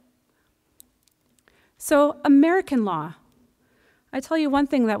 So, American law. I tell you one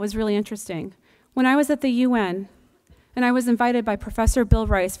thing that was really interesting. When I was at the UN, and I was invited by Professor Bill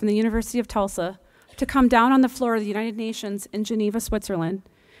Rice from the University of Tulsa to come down on the floor of the United Nations in Geneva, Switzerland,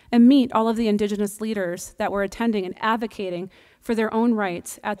 and meet all of the indigenous leaders that were attending and advocating for their own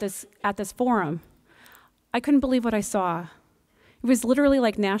rights at this forum. I couldn't believe what I saw. It was literally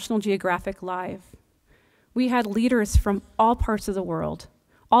like National Geographic Live. We had leaders from all parts of the world,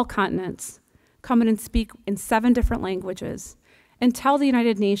 all continents, come in and speak in 7 different languages and tell the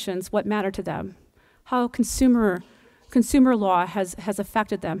United Nations what mattered to them, how consumer law has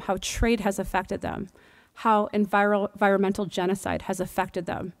affected them, how trade has affected them, how environmental genocide has affected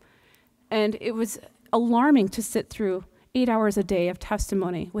them. And it was alarming to sit through 8 hours a day of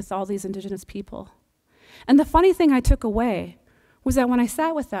testimony with all these indigenous people. And the funny thing I took away was that when I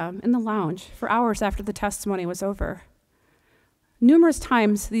sat with them in the lounge for hours after the testimony was over, numerous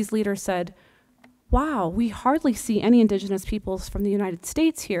times these leaders said, "Wow, we hardly see any indigenous peoples from the United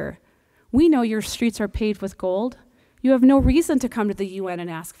States here. We know your streets are paved with gold. You have no reason to come to the UN and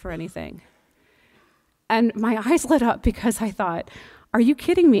ask for anything." And my eyes lit up because I thought, are you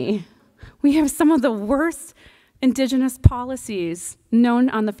kidding me? We have some of the worst indigenous policies known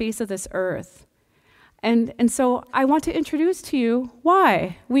on the face of this earth. And so I want to introduce to you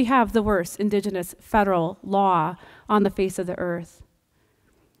why we have the worst indigenous federal law on the face of the earth.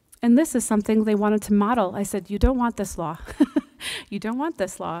 And this is something they wanted to model. I said, you don't want this law. You don't want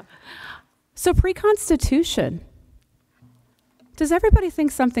this law. So pre-Constitution. Does everybody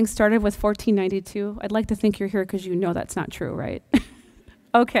think something started with 1492? I'd like to think you're here because you know that's not true, right?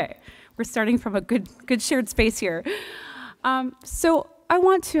 Okay, we're starting from a good shared space here. So I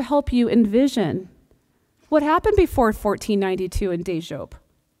want to help you envision what happened before 1492 in Teejop.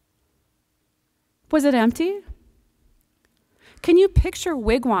 Was it empty? Can you picture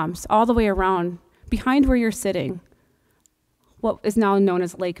wigwams all the way around, behind where you're sitting, what is now known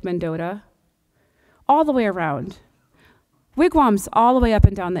as Lake Mendota, all the way around? Wigwams all the way up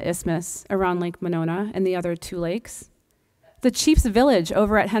and down the isthmus around Lake Monona and the other 2 lakes. The chief's village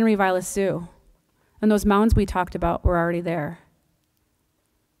over at Henry Vilas Sioux, and those mounds we talked about were already there.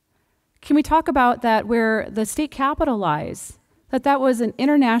 Can we talk about that where the state capitol lies, that was an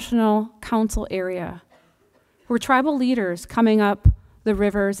international council area where tribal leaders coming up the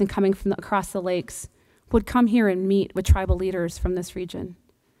rivers and coming from across the lakes would come here and meet with tribal leaders from this region.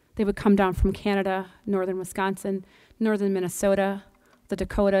 They would come down from Canada, northern Wisconsin, northern Minnesota, the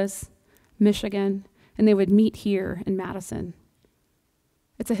Dakotas, Michigan, and they would meet here in Madison.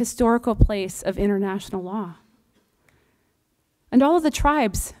 It's a historical place of international law. And all of the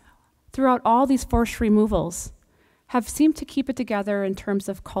tribes throughout all these forced removals have seemed to keep it together in terms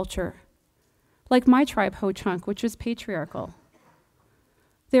of culture. Like my tribe, Ho-Chunk, which is patriarchal.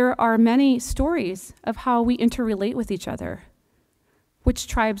 There are many stories of how we interrelate with each other. which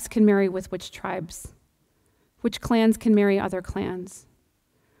tribes can marry with which tribes, which clans can marry other clans,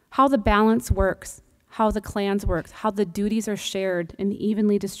 how the balance works, how the clans work, how the duties are shared and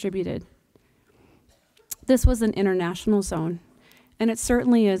evenly distributed. This was an international zone, and it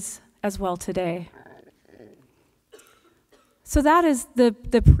certainly is as well today. So that is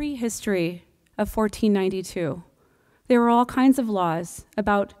the prehistory of 1492. There were all kinds of laws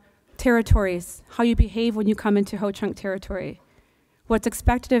about territories, how you behave when you come into Ho-Chunk territory, what's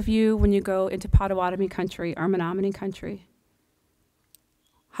expected of you when you go into Potawatomi country or Menominee country,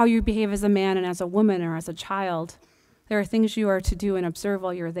 how you behave as a man and as a woman or as a child. There are things you are to do and observe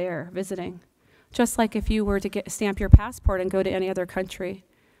while you're there visiting. Just like if you were to stamp your passport and go to any other country,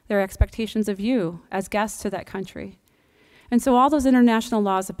 there are expectations of you as guests to that country. And so all those international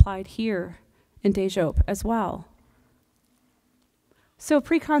laws applied here in Teejop as well. So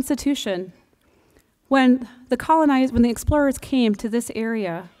pre-Constitution, when the explorers came to this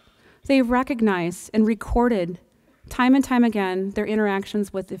area, they recognized and recorded time and time again their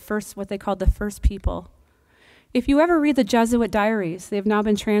interactions with what they called the first people. If you ever read the Jesuit diaries, they've now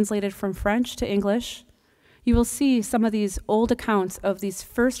been translated from French to English, you will see some of these old accounts of these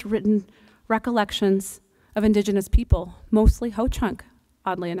first written recollections of indigenous people, mostly Ho-Chunk,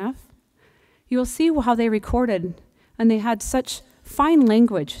 oddly enough. You will see how they recorded, and they had such fine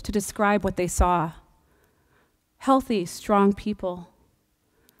language to describe what they saw. Healthy, strong people,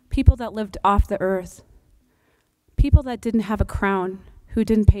 people that lived off the earth, people that didn't have a crown, who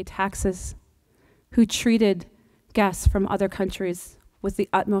didn't pay taxes, who treated guests from other countries with the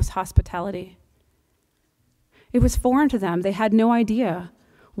utmost hospitality. It was foreign to them. They had no idea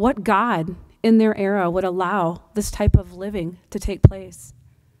what God in their era would allow this type of living to take place.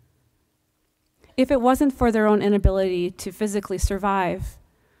 If it wasn't for their own inability to physically survive,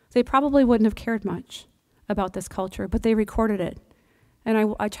 they probably wouldn't have cared much about this culture, but they recorded it.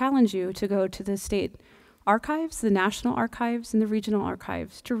 And I challenge you to go to the state archives, the national archives, and the regional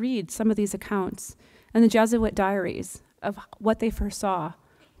archives to read some of these accounts and the Jesuit diaries of what they first saw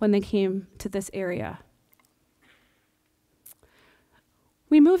when they came to this area.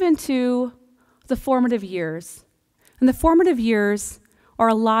 We move into the formative years. And the formative years are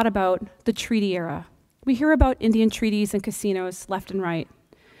a lot about the treaty era. We hear about Indian treaties and casinos left and right.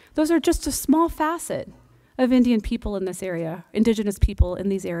 Those are just a small facet of Indian people in this area, indigenous people in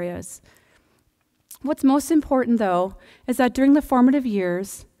these areas. What's most important, though, is that during the formative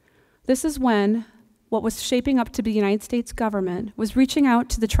years, this is when what was shaping up to be the United States government was reaching out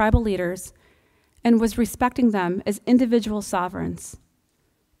to the tribal leaders and was respecting them as individual sovereigns,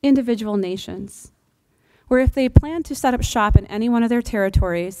 individual nations, where if they planned to set up shop in any one of their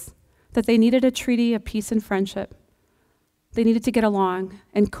territories, that they needed a treaty of peace and friendship. They needed to get along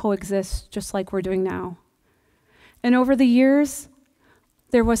and coexist just like we're doing now. And over the years,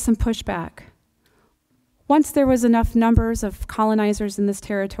 there was some pushback. Once there was enough numbers of colonizers in this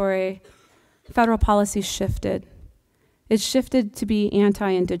territory, federal policy shifted. It shifted to be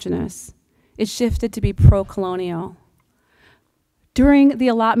anti-indigenous. It shifted to be pro-colonial. During the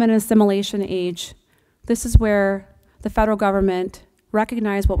allotment and assimilation age, this is where the federal government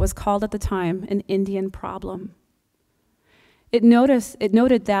recognized what was called at the time an Indian problem. It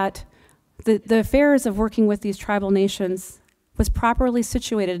noted that the affairs of working with these tribal nations was properly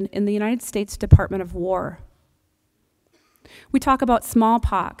situated in the United States Department of War. We talk about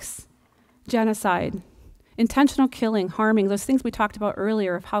smallpox, genocide, intentional killing, harming, those things we talked about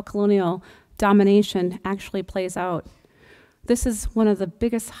earlier of how colonial domination actually plays out. This is one of the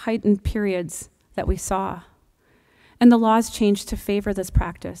biggest heightened periods that we saw. And the laws changed to favor this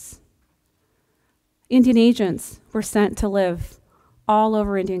practice. Indian agents were sent to live all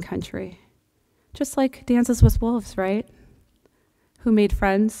over Indian country, just like Dances with Wolves, right? Who made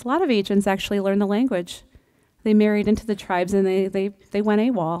friends. A lot of agents actually learned the language. They married into the tribes and they went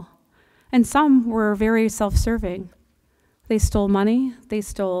AWOL. And some were very self-serving. They stole money, they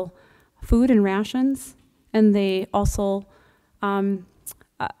stole food and rations, and they also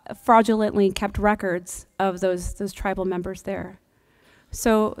fraudulently kept records of those tribal members there.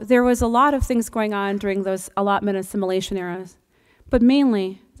 So there was a lot of things going on during those allotment assimilation eras, but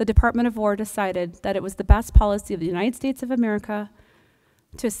mainly the Department of War decided that it was the best policy of the United States of America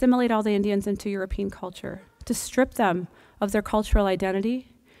to assimilate all the Indians into European culture, to strip them of their cultural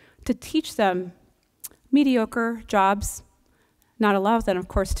identity, to teach them mediocre jobs, not allow them, of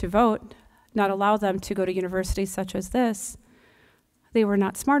course, to vote, not allow them to go to universities such as this. They were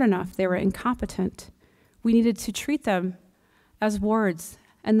not smart enough. They were incompetent. We needed to treat them as wards,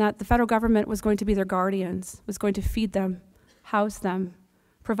 and that the federal government was going to be their guardians, was going to feed them, house them,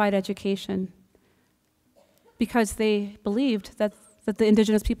 provide education, because they believed that that the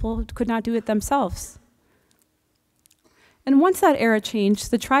indigenous people could not do it themselves. And once that era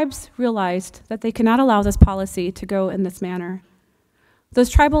changed, the tribes realized that they cannot allow this policy to go in this manner. Those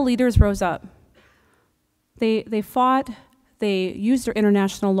tribal leaders rose up. They fought, they used their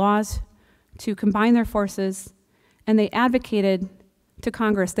international laws to combine their forces, and they advocated to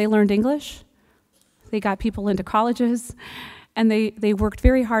Congress. They learned English, they got people into colleges, and they worked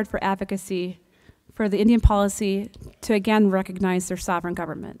very hard for advocacy for the Indian policy to again recognize their sovereign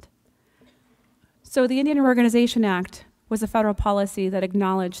government. So the Indian Organization Act was a federal policy that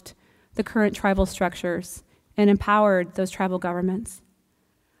acknowledged the current tribal structures and empowered those tribal governments.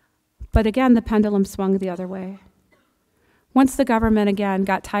 But again, the pendulum swung the other way. Once the government again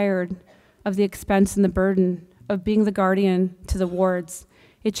got tired of the expense and the burden of being the guardian to the wards,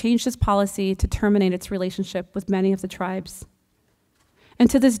 it changed its policy to terminate its relationship with many of the tribes. And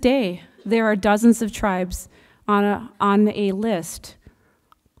to this day, there are dozens of tribes on a list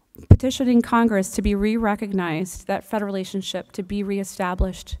petitioning Congress to be re-recognized, that federal relationship to be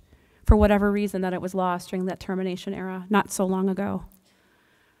reestablished for whatever reason that it was lost during that termination era not so long ago.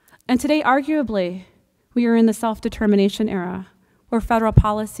 And today, arguably, we are in the self-determination era, where federal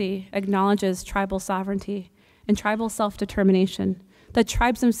policy acknowledges tribal sovereignty and tribal self-determination, that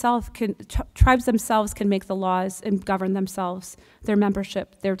tribes themselves can make the laws and govern themselves, their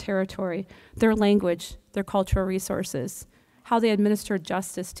membership, their territory, their language, their cultural resources, how they administer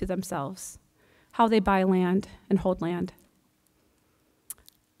justice to themselves, how they buy land and hold land.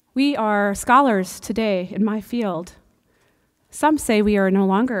 We are scholars today in my field. Some say we are no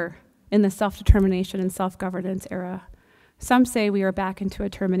longer in the self-determination and self-governance era. Some say we are back into a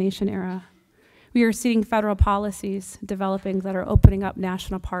termination era. We are seeing federal policies developing that are opening up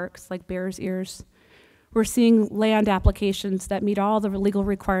national parks like Bears Ears. We're seeing land applications that meet all the legal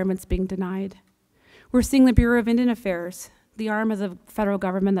requirements being denied. We're seeing the Bureau of Indian Affairs, the arm of the federal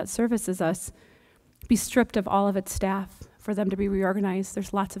government that services us, be stripped of all of its staff for them to be reorganized.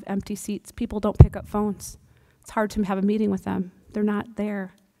 There's lots of empty seats. People don't pick up phones. It's hard to have a meeting with them. They're not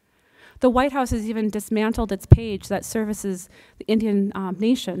there. The White House has even dismantled its page that services the Indian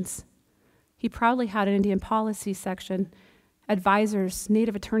nations. He proudly had an Indian policy section, advisors,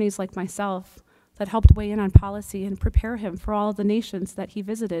 Native attorneys like myself, that helped weigh in on policy and prepare him for all of the nations that he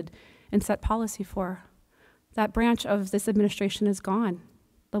visited and set policy for. That branch of this administration is gone.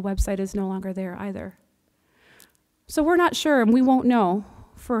 The website is no longer there either. So we're not sure, and we won't know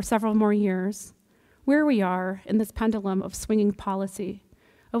for several more years, where we are in this pendulum of swinging policy,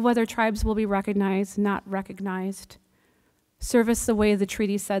 of whether tribes will be recognized, not recognized, serviced the way the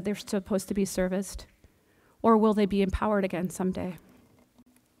treaty said they're supposed to be serviced, or will they be empowered again someday?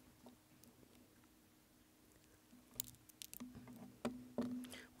 I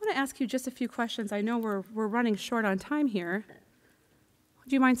want to ask you just a few questions. I know we're running short on time here.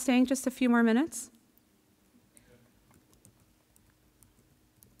 Would you mind staying just a few more minutes?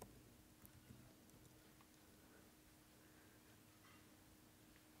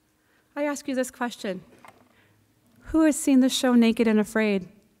 I ask you this question. Who has seen the show Naked and Afraid?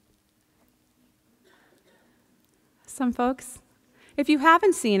 Some folks. If you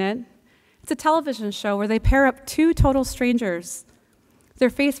haven't seen it, it's a television show where they pair up two total strangers. They're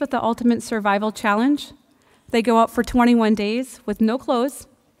faced with the ultimate survival challenge. They go out for 21 days with no clothes,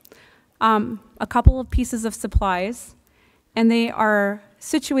 a couple of pieces of supplies, and they are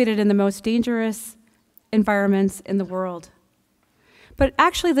situated in the most dangerous environments in the world. But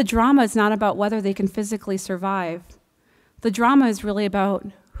actually, the drama is not about whether they can physically survive. The drama is really about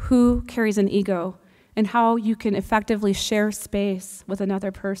who carries an ego and how you can effectively share space with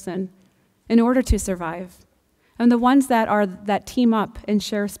another person in order to survive. And the ones that team up and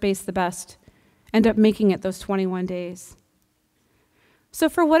share space the best end up making it those 21 days. So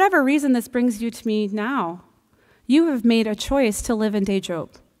for whatever reason this brings you to me now, you have made a choice to live in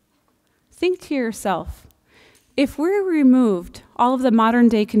Teejop. Think to yourself, if we removed all of the modern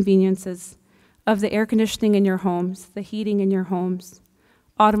day conveniences of the air conditioning in your homes, the heating in your homes,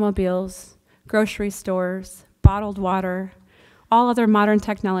 automobiles, grocery stores, bottled water, all other modern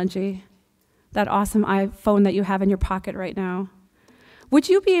technology, that awesome iPhone that you have in your pocket right now, would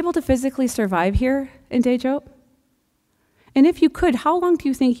you be able to physically survive here in Teejop? And if you could, how long do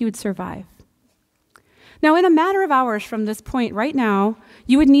you think you would survive? Now, in a matter of hours from this point right now,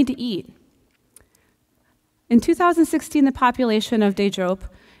 you would need to eat. In 2016, the population of Teejop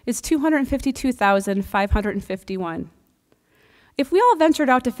is 252,551. If we all ventured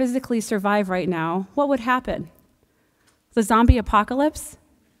out to physically survive right now, what would happen? The zombie apocalypse?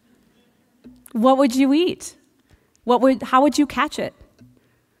 What would you eat? How would you catch it?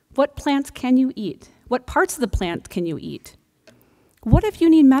 What plants can you eat? What parts of the plant can you eat? What if you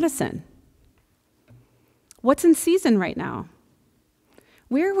need medicine? What's in season right now?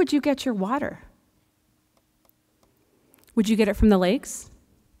 Where would you get your water? Would you get it from the lakes?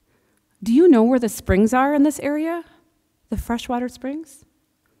 Do you know where the springs are in this area? The freshwater springs?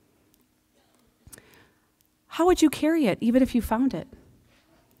 How would you carry it, even if you found it?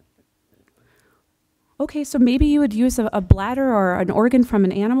 Okay, so maybe you would use a bladder or an organ from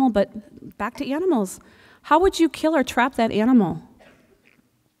an animal, but back to animals. How would you kill or trap that animal?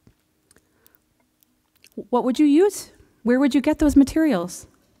 What would you use? Where would you get those materials?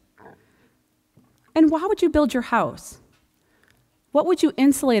 And how would you build your house? What would you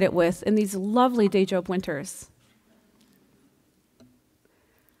insulate it with in these lovely Teejop winters?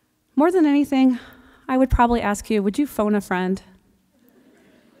 More than anything, I would probably ask you, would you phone a friend?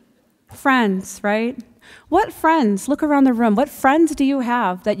 Friends, right? What friends, look around the room, what friends do you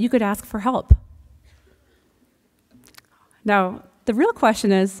have that you could ask for help? Now, the real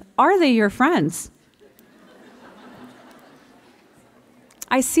question is, are they your friends?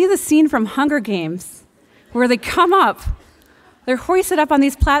 I see the scene from Hunger Games where they come up, they're hoisted up on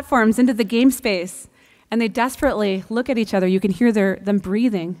these platforms into the game space, and they desperately look at each other. You can hear them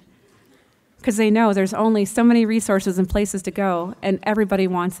breathing because they know there's only so many resources and places to go, and everybody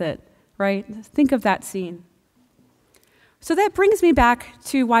wants it, right? Think of that scene. So that brings me back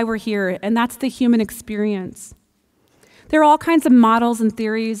to why we're here, and that's the human experience. There are all kinds of models and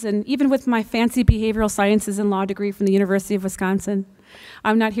theories, and even with my fancy behavioral sciences and law degree from the University of Wisconsin,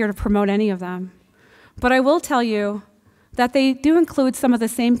 I'm not here to promote any of them. But I will tell you that they do include some of the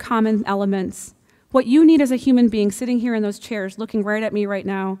same common elements. What you need as a human being sitting here in those chairs, looking right at me right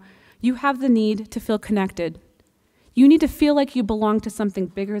now, you have the need to feel connected. You need to feel like you belong to something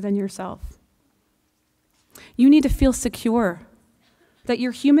bigger than yourself. You need to feel secure, that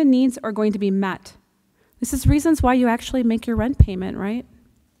your human needs are going to be met. This is reasons why you actually make your rent payment, right?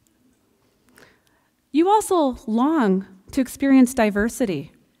 You also long to experience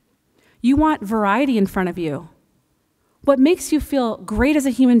diversity. You want variety in front of you. What makes you feel great as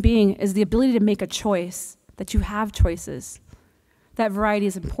a human being is the ability to make a choice, that you have choices. That variety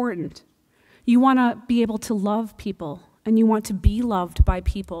is important. You want to be able to love people, and you want to be loved by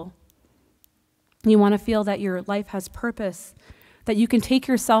people. You want to feel that your life has purpose, that you can take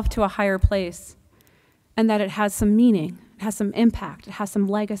yourself to a higher place, and that it has some meaning, it has some impact, it has some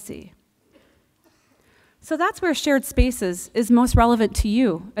legacy. So that's where shared spaces is most relevant to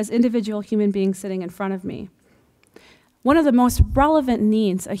you as individual human beings sitting in front of me. One of the most relevant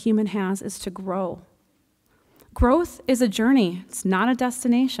needs a human has is to grow. Growth is a journey, it's not a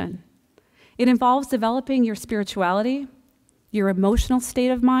destination. It involves developing your spirituality, your emotional state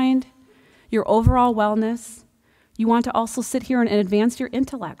of mind, your overall wellness. You want to also sit here and advance your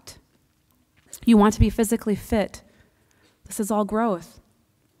intellect. You want to be physically fit. This is all growth.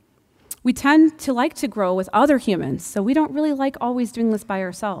 We tend to like to grow with other humans, so we don't really like always doing this by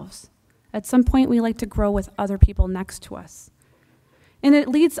ourselves. At some point, we like to grow with other people next to us. And it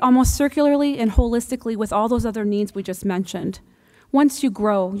leads almost circularly and holistically with all those other needs we just mentioned. Once you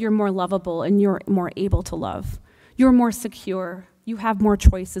grow, you're more lovable and you're more able to love. You're more secure. You have more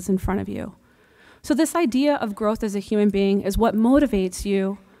choices in front of you. So this idea of growth as a human being is what motivates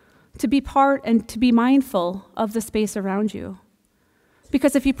you to be part and to be mindful of the space around you.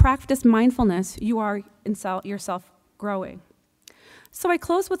 Because if you practice mindfulness, you are yourself growing. So I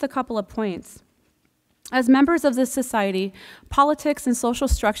close with a couple of points. As members of this society, politics and social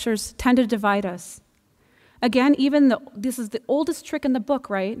structures tend to divide us. Again, this is the oldest trick in the book,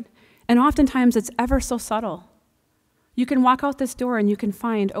 right? And oftentimes it's ever so subtle. You can walk out this door and you can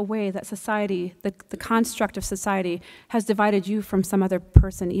find a way that society, the construct of society, has divided you from some other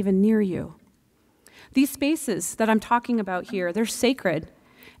person even near you. These spaces that I'm talking about here, they're sacred,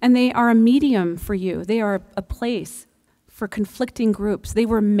 and they are a medium for you. They are a place for conflicting groups. They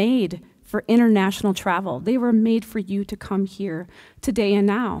were made for international travel. They were made for you to come here today and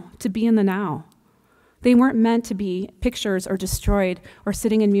now, to be in the now. They weren't meant to be pictures or destroyed or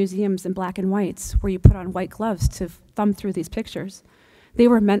sitting in museums in black and whites where you put on white gloves to thumb through these pictures. They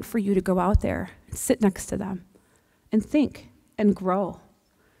were meant for you to go out there and sit next to them and think and grow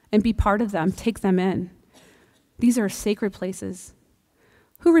and be part of them, take them in. These are sacred places.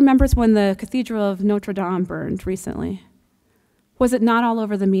 Who remembers when the Cathedral of Notre Dame burned recently? Was it not all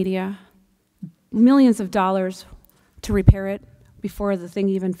over the media? Millions of dollars to repair it before the thing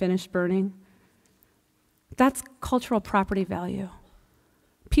even finished burning. That's cultural property value.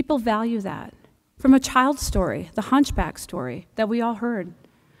 People value that. From a child's story, the Hunchback story that we all heard,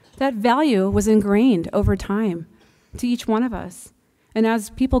 that value was ingrained over time to each one of us. And as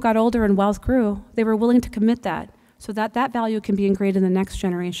people got older and wealth grew, they were willing to commit that so that that value can be ingrained in the next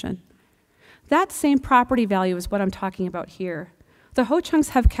generation. That same property value is what I'm talking about here. The Ho-Chunks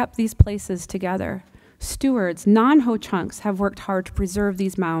have kept these places together. Stewards, non-Ho-Chunks, have worked hard to preserve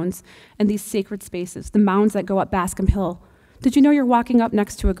these mounds and these sacred spaces, the mounds that go up Bascom Hill. Did you know you're walking up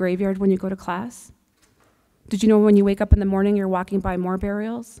next to a graveyard when you go to class? Did you know when you wake up in the morning you're walking by more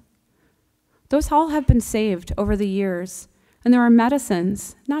burials? Those all have been saved over the years, and there are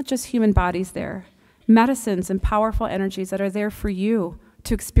medicines, not just human bodies there, medicines and powerful energies that are there for you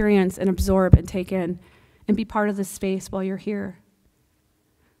to experience and absorb and take in and be part of this space while you're here.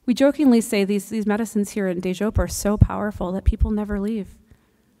 We jokingly say these medicines here in Teejop are so powerful that people never leave.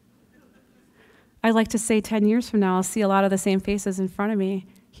 I like to say 10 years from now, I'll see a lot of the same faces in front of me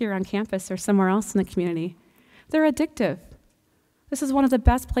here on campus or somewhere else in the community. They're addictive. This is one of the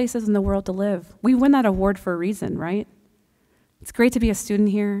best places in the world to live. We win that award for a reason, right? It's great to be a student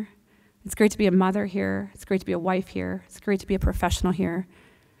here. It's great to be a mother here. It's great to be a wife here. It's great to be a professional here.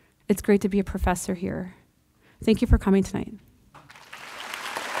 It's great to be a professor here. Thank you for coming tonight.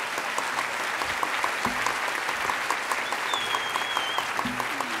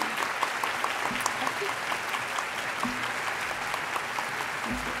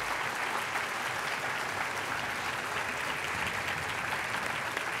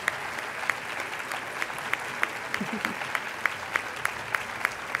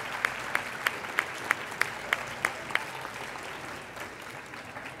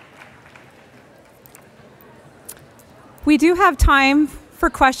 We do have time for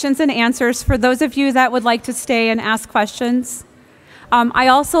questions and answers for those of you that would like to stay and ask questions. I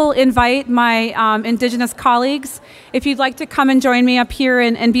also invite my Indigenous colleagues, if you'd like to come and join me up here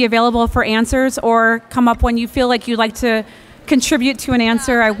and be available for answers, or come up when you feel like you'd like to contribute to an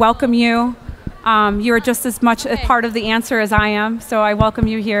answer, I welcome you. You are just as much a part of the answer as I am, so I welcome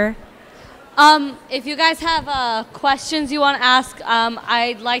you here. If you guys have questions you want to ask,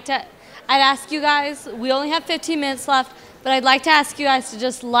 I'd ask you guys, we only have 15 minutes left, but I'd like to ask you guys to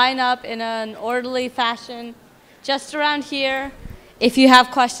just line up in an orderly fashion just around here if you have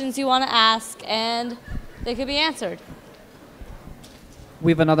questions you want to ask, and they could be answered.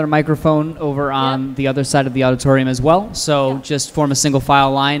 We have another microphone over on the other side of the auditorium as well, so just form a single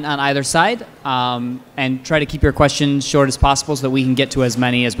file line on either side and try to keep your questions short as possible so that we can get to as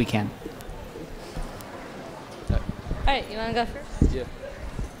many as we can. All right, you want to go first? Yeah.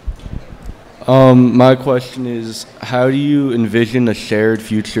 My question is, how do you envision a shared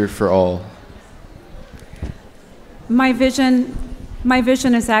future for all? My vision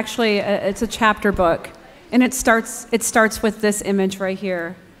is actually it's a chapter book, and it starts with this image right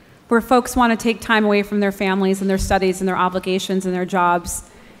here, where folks want to take time away from their families and their studies and their obligations and their jobs,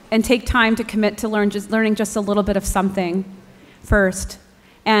 and take time to commit to learning just a little bit of something first,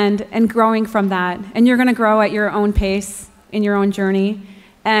 and growing from that. And you're going to grow at your own pace in your own journey.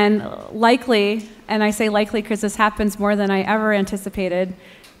 And likely, and I say likely because this happens more than I ever anticipated,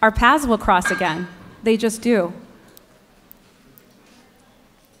 our paths will cross again. They just do.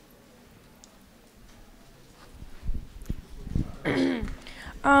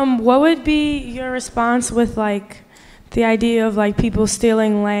 What would be your response with like the idea of like people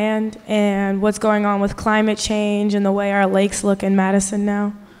stealing land and what's going on with climate change and the way our lakes look in Madison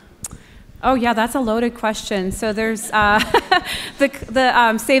now? Oh yeah, that's a loaded question. So there's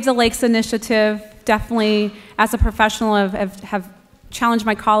the Save the Lakes initiative. Definitely, as a professional, have challenged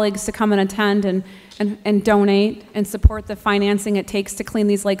my colleagues to come and attend and donate and support the financing it takes to clean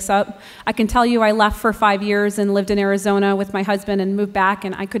these lakes up. I can tell you I left for 5 years and lived in Arizona with my husband and moved back,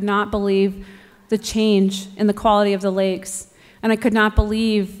 and I could not believe the change in the quality of the lakes. And I could not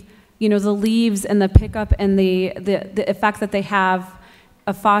believe, the leaves and the pickup and the effect that they have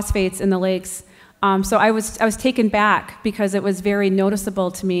of phosphates in the lakes. So I was taken back because it was very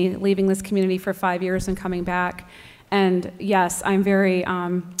noticeable to me leaving this community for 5 years and coming back. And yes, I'm very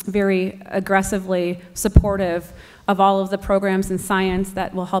aggressively supportive of all of the programs in science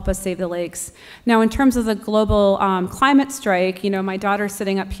that will help us save the lakes. Now, in terms of the global climate strike, my daughter's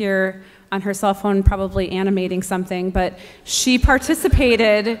sitting up here on her cell phone probably animating something, but she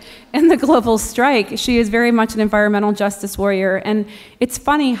participated in the global strike. She is very much an environmental justice warrior, and it's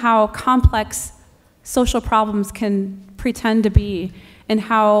funny how complex social problems can pretend to be, and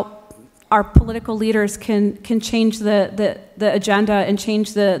how our political leaders can change the agenda and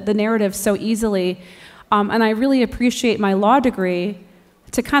change the narrative so easily. And I really appreciate my law degree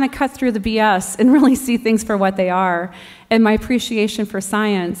to kind of cut through the BS and really see things for what they are, and my appreciation for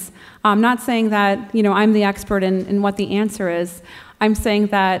science. I'm not saying that I'm the expert in what the answer is. I'm saying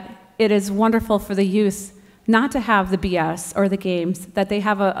that it is wonderful for the youth not to have the BS or the games, that they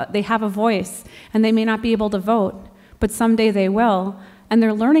have a voice, and they may not be able to vote, but someday they will, and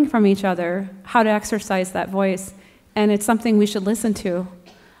they're learning from each other how to exercise that voice, and it's something we should listen to.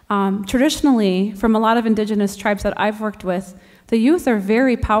 Traditionally, from a lot of indigenous tribes that I've worked with, the youth are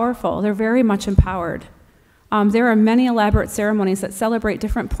very powerful. They're very much empowered. There are many elaborate ceremonies that celebrate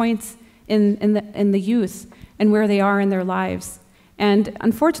different points in the youth and where they are in their lives. And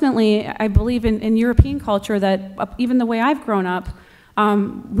unfortunately, I believe in European culture that even the way I've grown up,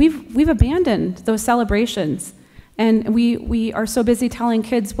 we've abandoned those celebrations. And we are so busy telling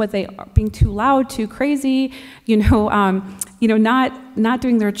kids what they are being too loud, too crazy, not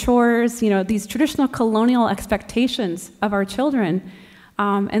doing their chores, these traditional colonial expectations of our children.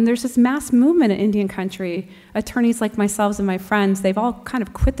 And there's this mass movement in Indian country. Attorneys like myself and my friends, they've all kind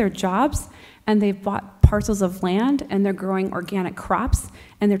of quit their jobs and they've bought parcels of land and they're growing organic crops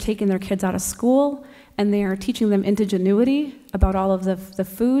and they're taking their kids out of school and they are teaching them indigenuity about all of the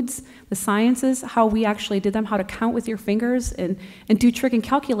foods, the sciences, how we actually did them, how to count with your fingers and do trig and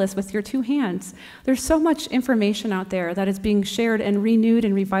calculus with your two hands. There's so much information out there that is being shared and renewed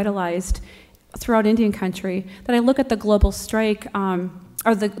and revitalized throughout Indian country that I look at the global strike,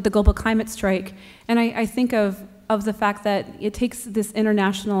 or the global climate strike, and I think of the fact that it takes this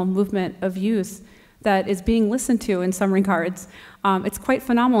international movement of youth that is being listened to in some regards. It's quite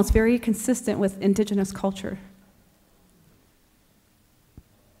phenomenal. It's very consistent with indigenous culture.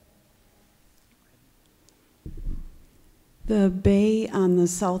 The bay on the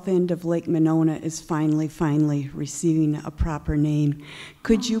south end of Lake Monona is finally receiving a proper name.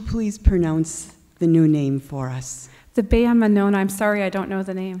 Could you please pronounce the new name for us? The bay on Monona, I'm sorry, I don't know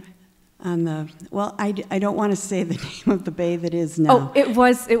the name. Well, I don't want to say the name of the bay that is now. Oh, it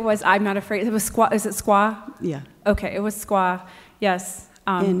was, I'm not afraid. It was Squaw, is it Squaw? Yeah. Okay, it was Squaw, yes.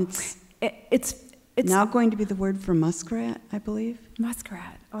 And it's now going to be the word for muskrat, I believe?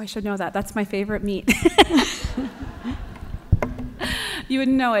 Muskrat, oh, I should know that. That's my favorite meat. You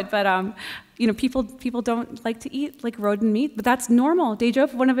wouldn't know it, but people don't like to eat like rodent meat, but that's normal.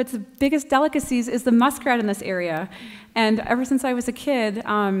 Teejop, one of its biggest delicacies is the muskrat in this area. And ever since I was a kid,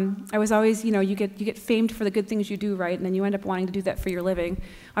 I was always, you get famed for the good things you do, right? And then you end up wanting to do that for your living.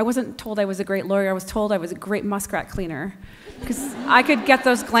 I wasn't told I was a great lawyer. I was told I was a great muskrat cleaner. Because I could get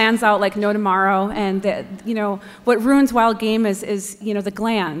those glands out like no tomorrow. And, what ruins wild game is the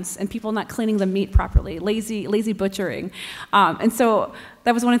glands and people not cleaning the meat properly, lazy butchering. And so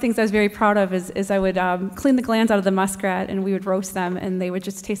that was one of the things I was very proud of is I would clean the glands out of the muskrat and we would roast them and they would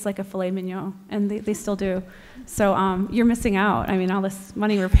just taste like a filet mignon. And they still do. So you're missing out. I mean, all this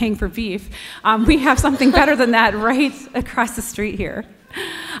money we're paying for beef. We have something better than that right across the street here.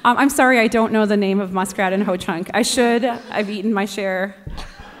 I'm sorry I don't know the name of muskrat in Ho Chunk. I should. I've eaten my share.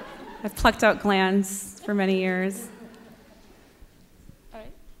 I've plucked out glands for many years.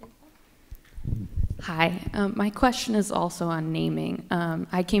 Hi, my question is also on naming.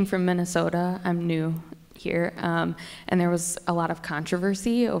 I came from Minnesota. I'm new here, and there was a lot of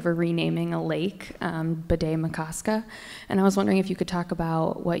controversy over renaming a lake, Bade-Makaska, and I was wondering if you could talk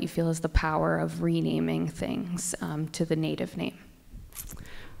about what you feel is the power of renaming things to the native name.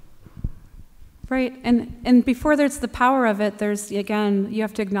 Right, and before there's the power of it, there's, again, you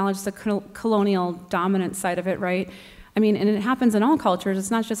have to acknowledge the colonial dominant side of it, right? I mean, and it happens in all cultures.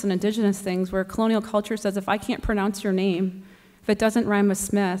 It's not just an indigenous things where colonial culture says, if I can't pronounce your name, if it doesn't rhyme with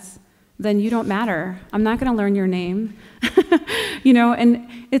Smith, then you don't matter. I'm not going to learn your name. And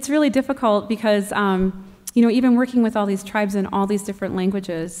it's really difficult because, even working with all these tribes in all these different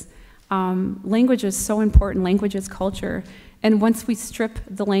languages, language is so important. Language is culture. And once we strip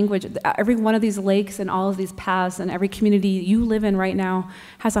the language, every one of these lakes and all of these paths and every community you live in right now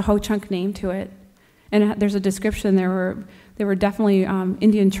has a Ho Chunk name to it. And there's a description, there were definitely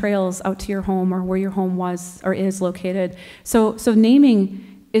Indian trails out to your home or where your home was or is located. So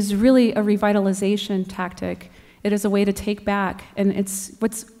naming is really a revitalization tactic. It is a way to take back, and it's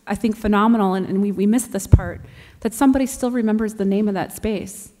what's, I think, phenomenal, and we missed this part, that somebody still remembers the name of that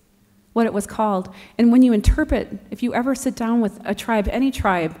space, what it was called. And when you interpret, if you ever sit down with a tribe, any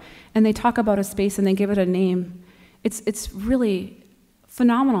tribe, and they talk about a space and they give it a name, it's really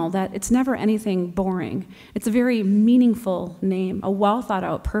phenomenal that it's never anything boring. It's a very meaningful name, a well thought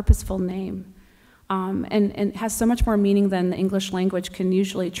out, purposeful name, and has so much more meaning than the English language can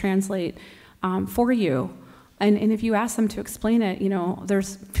usually translate for you. And if you ask them to explain it,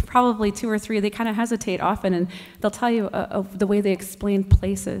 there's probably two or three, they kind of hesitate often, and they'll tell you the way they explain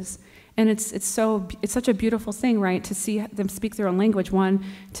places. And it's such a beautiful thing, right, to see them speak their own language, one,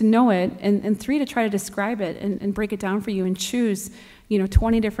 to know it, and three, to try to describe it and break it down for you and choose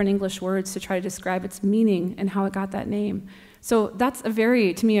 20 different English words to try to describe its meaning and how it got that name. So that's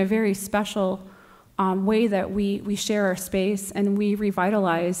to me, a very special way that we share our space and we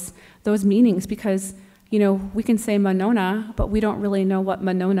revitalize those meanings, because we can say Monona, but we don't really know what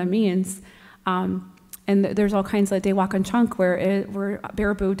Monona means. And there's all kinds of Dewakan Chunk where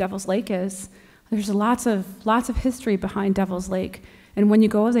Baraboo Devil's Lake is. There's lots of history behind Devil's Lake. And when you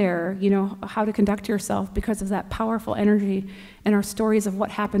go there, you know how to conduct yourself because of that powerful energy and our stories of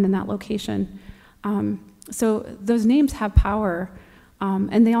what happened in that location. So those names have power,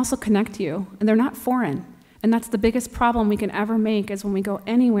 and they also connect you, and they're not foreign. And that's the biggest problem we can ever make, is when we go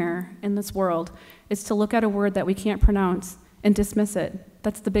anywhere in this world, is to look at a word that we can't pronounce and dismiss it.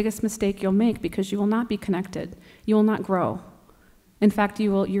 That's the biggest mistake you'll make, because you will not be connected. You will not grow. In fact,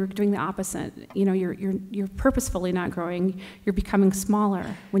 you're doing the opposite. You're purposefully not growing. You're becoming smaller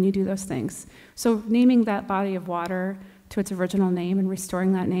when you do those things. So naming that body of water to its original name and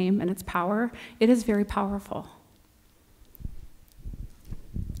restoring that name and its power, it is very powerful.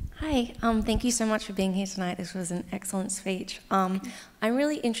 Hi, thank you so much for being here tonight. This was an excellent speech. I'm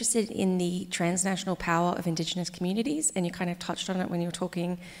really interested in the transnational power of Indigenous communities, and you kind of touched on it when you were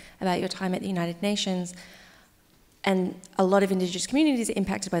talking about your time at the United Nations. And a lot of Indigenous communities are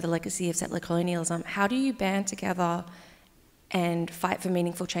impacted by the legacy of settler colonialism. How do you band together and fight for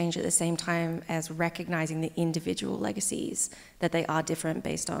meaningful change at the same time as recognizing the individual legacies, that they are different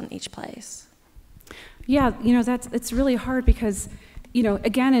based on each place? Yeah, it's really hard, because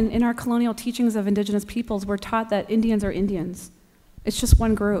again, in our colonial teachings of Indigenous peoples, we're taught that Indians are Indians. It's just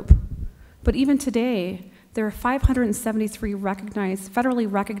one group. But even today, there are 573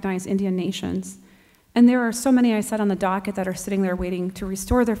 federally recognized Indian nations. And there are so many, I said, on the docket that are sitting there waiting to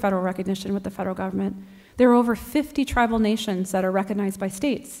restore their federal recognition with the federal government. There are over 50 tribal nations that are recognized by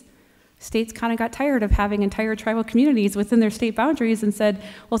states. States kind of got tired of having entire tribal communities within their state boundaries and said,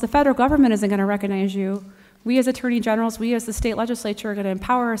 well, if the federal government isn't going to recognize you, we as attorney generals, we as the state legislature are going to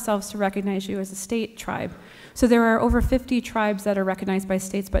empower ourselves to recognize you as a state tribe. So there are over 50 tribes that are recognized by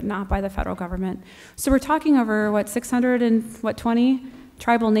states, but not by the federal government. So we're talking over, 620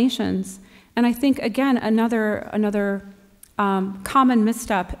 tribal nations. And I think, again, another common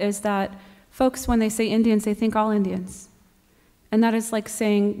misstep is that folks, when they say Indians, they think all Indians. And that is like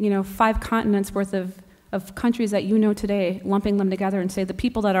saying, 5 continents worth of countries that today, lumping them together and say the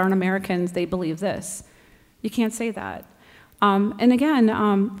people that aren't Americans, they believe this. You can't say that. And again,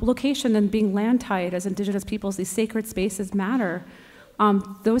 location and being land-tied as Indigenous peoples, these sacred spaces matter.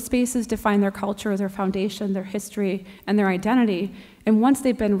 Those spaces define their culture, their foundation, their history, and their identity. And once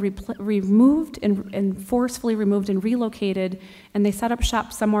they've been removed and forcefully removed and relocated, and they set up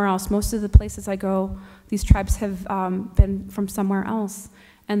shop somewhere else, most of the places I go, these tribes have been from somewhere else,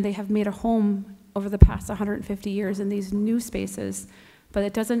 and they have made a home over the past 150 years in these new spaces. But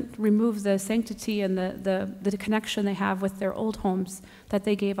it doesn't remove the sanctity and the connection they have with their old homes that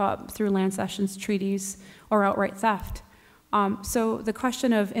they gave up through land cessions, treaties, or outright theft. So the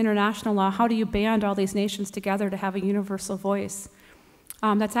question of international law, how do you band all these nations together to have a universal voice?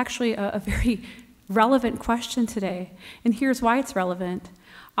 That's actually a very relevant question today, and here's why it's relevant.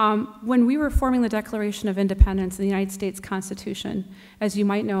 When we were forming the Declaration of Independence, the United States Constitution, as you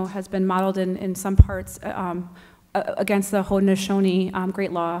might know, has been modeled in some parts against the Haudenosaunee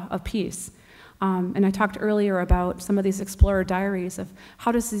Great Law of Peace. And I talked earlier about some of these explorer diaries of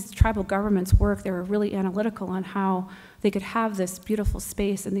how does these tribal governments work. They were really analytical on how they could have this beautiful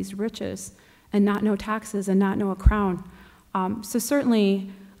space and these riches and not know taxes and not know a crown. So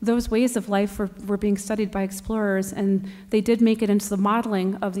certainly those ways of life were being studied by explorers, and they did make it into the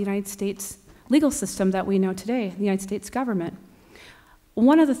modeling of the United States legal system that we know today, the United States government.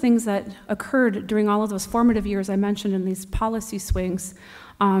 One of the things that occurred during all of those formative years I mentioned in these policy swings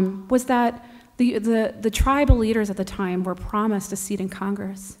was that the tribal leaders at the time were promised a seat in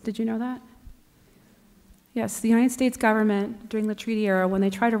Congress. Did you know that? Yes, the United States government during the treaty era, when they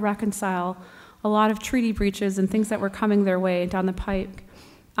tried to reconcile a lot of treaty breaches and things that were coming their way down the pike,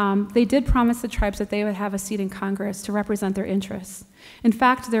 they did promise the tribes that they would have a seat in Congress to represent their interests. In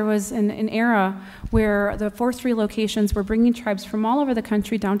fact, there was an era where the forced relocations were bringing tribes from all over the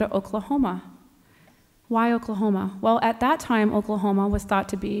country down to Oklahoma. Why Oklahoma? Well, at that time, Oklahoma was thought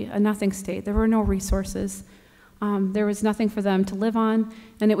to be a nothing state. There were no resources. There was nothing for them to live on,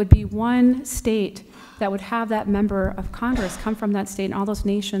 and it would be one state that would have that member of Congress come from that state, and all those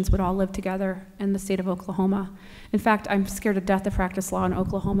nations would all live together in the state of Oklahoma. In fact, I'm scared to death to practice law in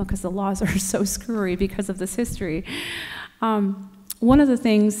Oklahoma because the laws are so screwy because of this history. One of the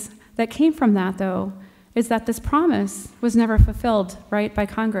things that came from that, though, is that this promise was never fulfilled, right, by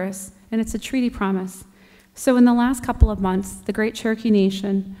Congress, and it's a treaty promise. So in the last couple of months, the Great Cherokee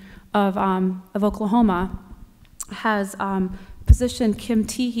Nation of Oklahoma has positioned Kim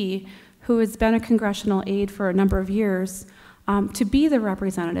Teehee, who has been a congressional aide for a number of years, to be the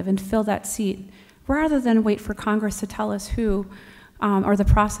representative and fill that seat, rather than wait for Congress to tell us who, or the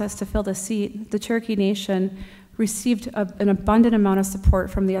process to fill the seat. The Cherokee Nation received an abundant amount of support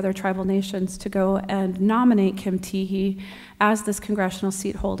from the other tribal nations to go and nominate Kim Teehee as this congressional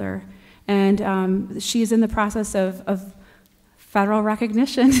seat holder. And she's in the process of federal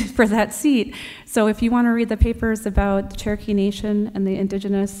recognition for that seat. So if you want to read the papers about the Cherokee Nation and the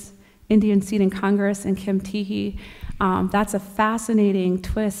Indian seat in Congress and Kim Teehee, that's a fascinating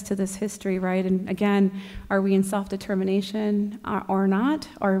twist to this history, right? And again, are we in self-determination or not?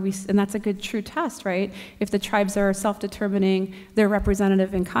 And that's a good true test, right? If the tribes are self-determining their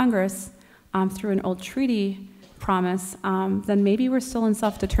representative in Congress through an old treaty promise, then maybe we're still in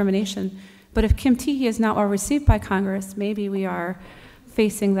self-determination. But if Kim Teehee is not well received by Congress, maybe we are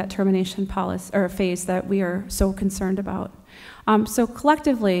facing that termination policy or phase that we are so concerned about. So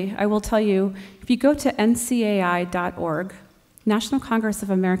collectively, I will tell you, if you go to ncai.org, National Congress of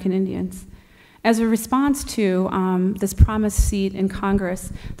American Indians, as a response to this promised seat in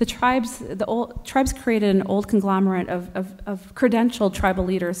Congress, the tribes created an old conglomerate of credentialed tribal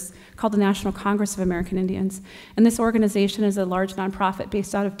leaders called the National Congress of American Indians. And this organization is a large nonprofit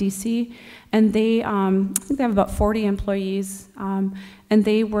based out of DC, and they, I think they have about 40 employees, and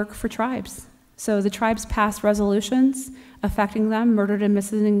they work for tribes. So the tribes pass resolutions affecting them, murdered and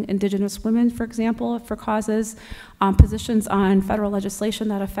missing Indigenous women, for example, for causes, positions on federal legislation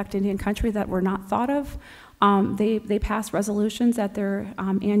that affect Indian country that were not thought of. They pass resolutions at their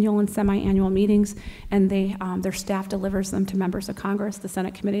annual and semi-annual meetings, and their staff delivers them to members of Congress, the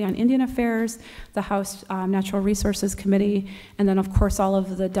Senate Committee on Indian Affairs, the House Natural Resources Committee, and then of course all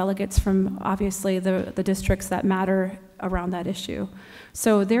of the delegates from obviously the districts that matter around that issue.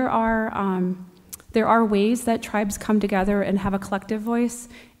 So there are ways that tribes come together and have a collective voice.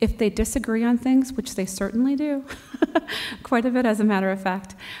 If they disagree on things, which they certainly do, quite a bit as a matter of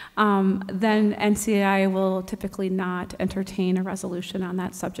fact, then NCAI will typically not entertain a resolution on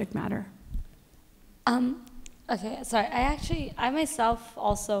that subject matter. Okay, sorry, I myself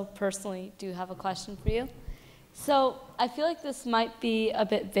also personally do have a question for you. So I feel like this might be a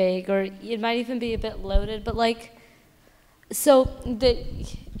bit vague, or it might even be a bit loaded, but like,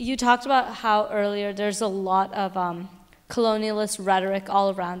 you talked about how earlier there's a lot of colonialist rhetoric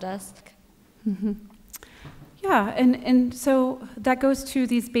all around us. Mm-hmm. Yeah, and so that goes to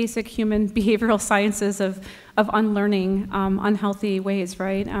these basic human behavioral sciences of unlearning unhealthy ways,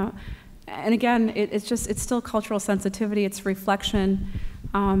 right? And again, it's still cultural sensitivity, it's reflection.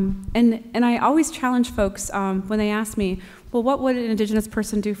 And I always challenge folks when they ask me, well, what would an Indigenous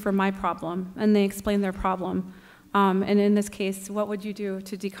person do for my problem? And they explain their problem. And in this case, what would you do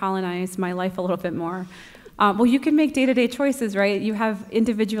to decolonize my life a little bit more? Well, you can make day-to-day choices, right? You have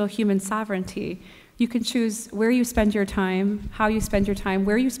individual human sovereignty. You can choose where you spend your time, how you spend your time,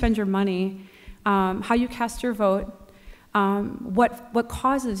 where you spend your money, how you cast your vote, what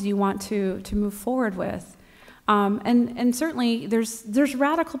causes you want to move forward with. And certainly there's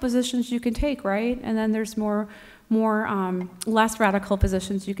radical positions you can take, right? And then there's more less radical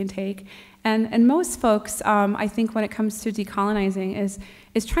positions you can take. And most folks, I think when it comes to decolonizing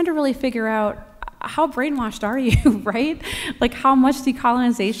is trying to really figure out how brainwashed are you, right? Like how much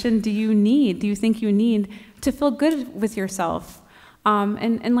decolonization do you think you need to feel good with yourself?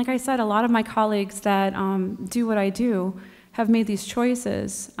 And like I said, a lot of my colleagues that do what I do have made these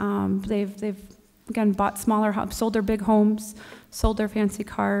choices. They've again bought smaller homes, sold their big homes, sold their fancy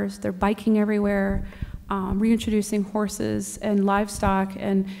cars, they're biking everywhere, reintroducing horses and livestock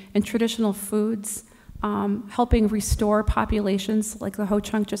and traditional foods, helping restore populations, like the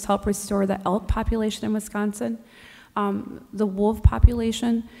Ho-Chunk just helped restore the elk population in Wisconsin, the wolf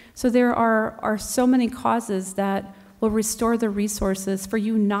population. So there are so many causes that will restore the resources for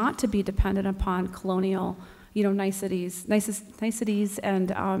you not to be dependent upon colonial, niceties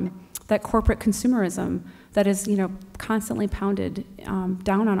and that corporate consumerism that is, constantly pounded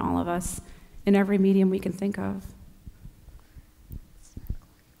down on all of us in every medium we can think of.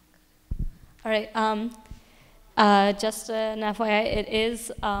 All right, just an FYI, it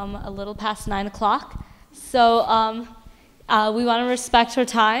is a little past 9 o'clock, so we want to respect her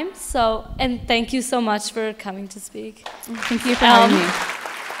time, and thank you so much for coming to speak. Thank you for having me.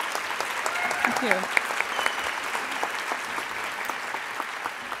 Thank you.